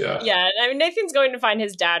 Yeah. I mean, Nathan's going to find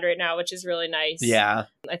his dad right now, which is really nice. Yeah.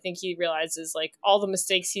 I think he realizes like all the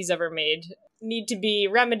mistakes he's ever made need to be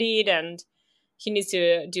remedied, and he needs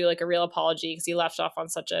to do like a real apology because he left off on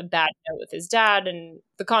such a bad note with his dad, and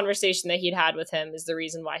the conversation that he'd had with him is the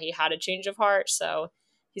reason why he had a change of heart. So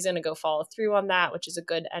he's going to go follow through on that, which is a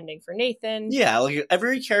good ending for Nathan. Yeah, like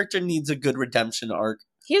every character needs a good redemption arc.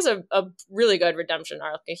 He has a really good redemption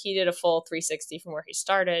arc. He did a full 360 from where he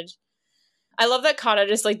started. I love that Kana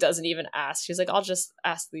just like doesn't even ask. She's like, I'll just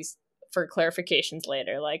ask these for clarifications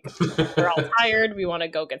later. Like, we're all tired. We want to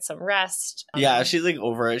go get some rest. Yeah, she's like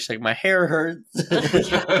over it. She's like, my hair hurts.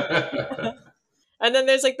 And then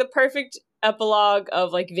there's like the perfect epilogue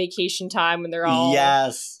of like vacation time when they're all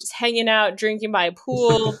just hanging out, drinking by a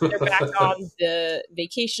pool. They're back on the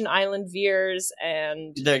vacation island Veers,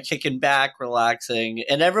 and they're kicking back, relaxing,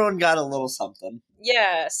 and everyone got a little something.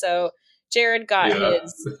 Yeah, so Jared got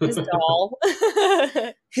his doll.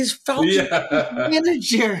 His Falcon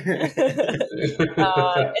manager.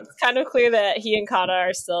 It's kind of clear that he and Kana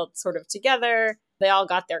are still sort of together. They all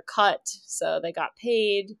got their cut, so they got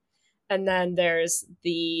paid. And then there's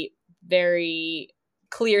the very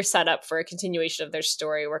clear setup for a continuation of their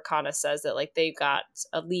story where Kana says that like they got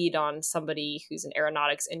a lead on somebody who's an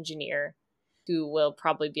aeronautics engineer who will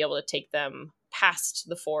probably be able to take them past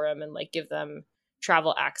the forum and like give them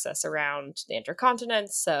travel access around the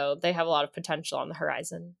intercontinent. So they have a lot of potential on the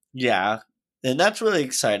horizon. Yeah. And that's really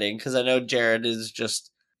exciting because I know Jared is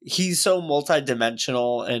just, he's so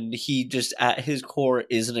multidimensional and he just at his core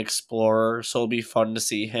is an explorer. So it'll be fun to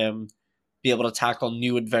see him be able to tackle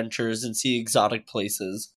new adventures and see exotic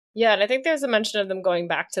places. Yeah, and I think there's a mention of them going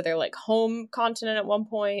back to their like home continent at one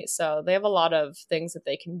point. So they have a lot of things that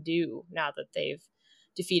they can do now that they've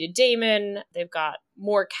defeated Damon. They've got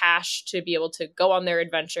more cash to be able to go on their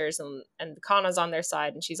adventures, and Kana's on their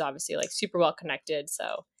side, and she's obviously like super well connected.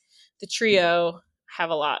 So the trio have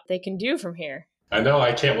a lot they can do from here. I know.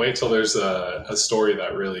 I can't wait till there's a story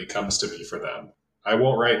that really comes to me for them. I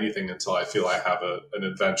won't write anything until I feel I have an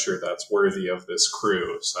adventure that's worthy of this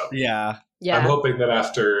crew. So yeah. I'm hoping that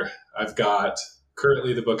after I've got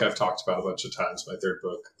currently the book I've talked about a bunch of times, my third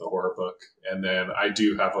book, the horror book, and then I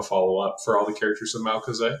do have a follow-up for all the characters in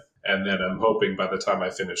Malkozeh. And then I'm hoping by the time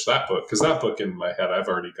I finish that book, because that book in my head, I've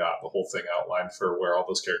already got the whole thing outlined for where all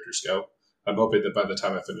those characters go. I'm hoping that by the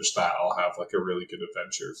time I finish that, I'll have like a really good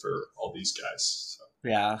adventure for all these guys. So.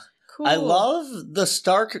 Yeah. Cool. I love the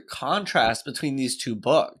stark contrast between these two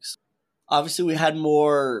books. Obviously, we had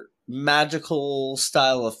more magical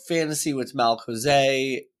style of fantasy with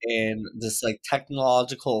Malkozeh and this like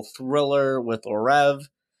technological thriller with Orev.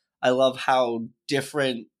 I love how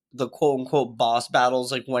different the quote-unquote boss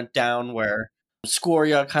battles like went down, where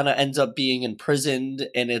Scoria kind of ends up being imprisoned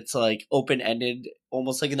and it's like open-ended,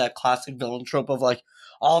 almost like in that classic villain trope of like,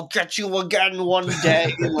 I'll get you again one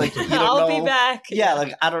day. And, like, you don't I'll know. be back. Yeah,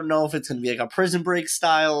 like I don't know if it's gonna be like a Prison Break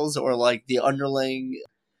styles or like the underling.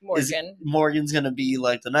 Morgan's gonna be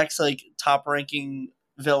like the next like top ranking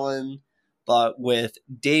villain, but with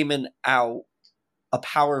Damon out, a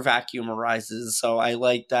power vacuum arises. So I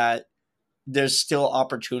like that there's still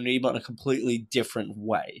opportunity, but in a completely different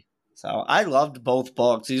way. So I loved both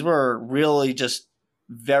books. These were really just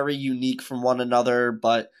very unique from one another,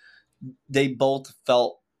 but they both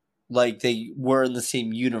felt like they were in the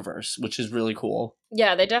same universe, which is really cool.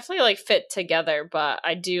 Yeah, they definitely like fit together, but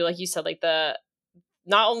I do, like you said, like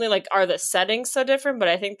not only like are the settings so different, but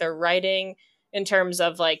I think the writing in terms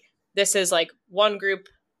of like this is like one group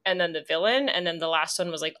and then the villain, and then the last one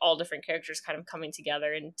was like all different characters kind of coming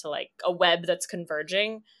together into like a web that's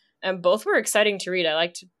converging, and both were exciting to read. I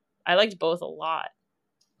liked both a lot.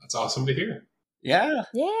 That's awesome to hear. Yeah.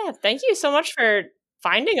 Thank you so much for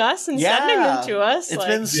finding us and sending them to us. It's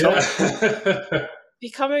been so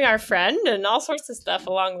becoming our friend and all sorts of stuff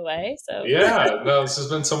along the way. So this has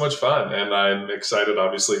been so much fun, and I'm excited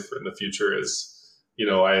obviously for in the future as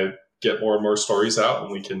I get more and more stories out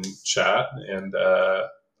and we can chat and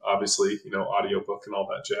obviously audiobook and all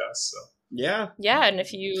that jazz. So yeah, and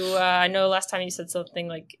if you I know last time you said something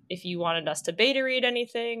like if you wanted us to beta read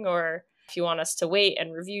anything or if you want us to wait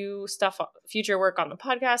and review stuff, future work on the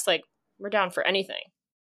podcast, like we're down for anything.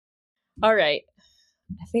 All right,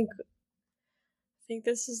 I think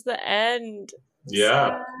this is the end.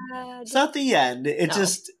 Yeah. Sad. It's not the end. It's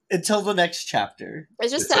just until the next chapter.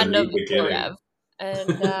 It's just the end of Orev.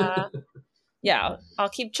 And I'll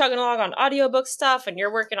keep chugging along on audiobook stuff, and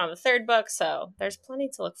you're working on the third book, so there's plenty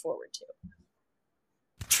to look forward to.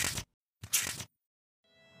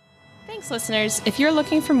 Thanks, listeners. If you're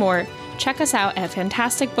looking for more, check us out at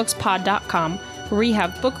fantasticbookspod.com, where we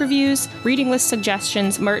have book reviews, reading list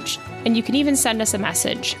suggestions, merch, and you can even send us a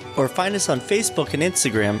message. Or find us on Facebook and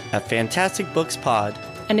Instagram at Fantastic Books Pod.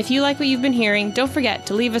 And if you like what you've been hearing, don't forget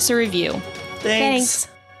to leave us a review. Thanks.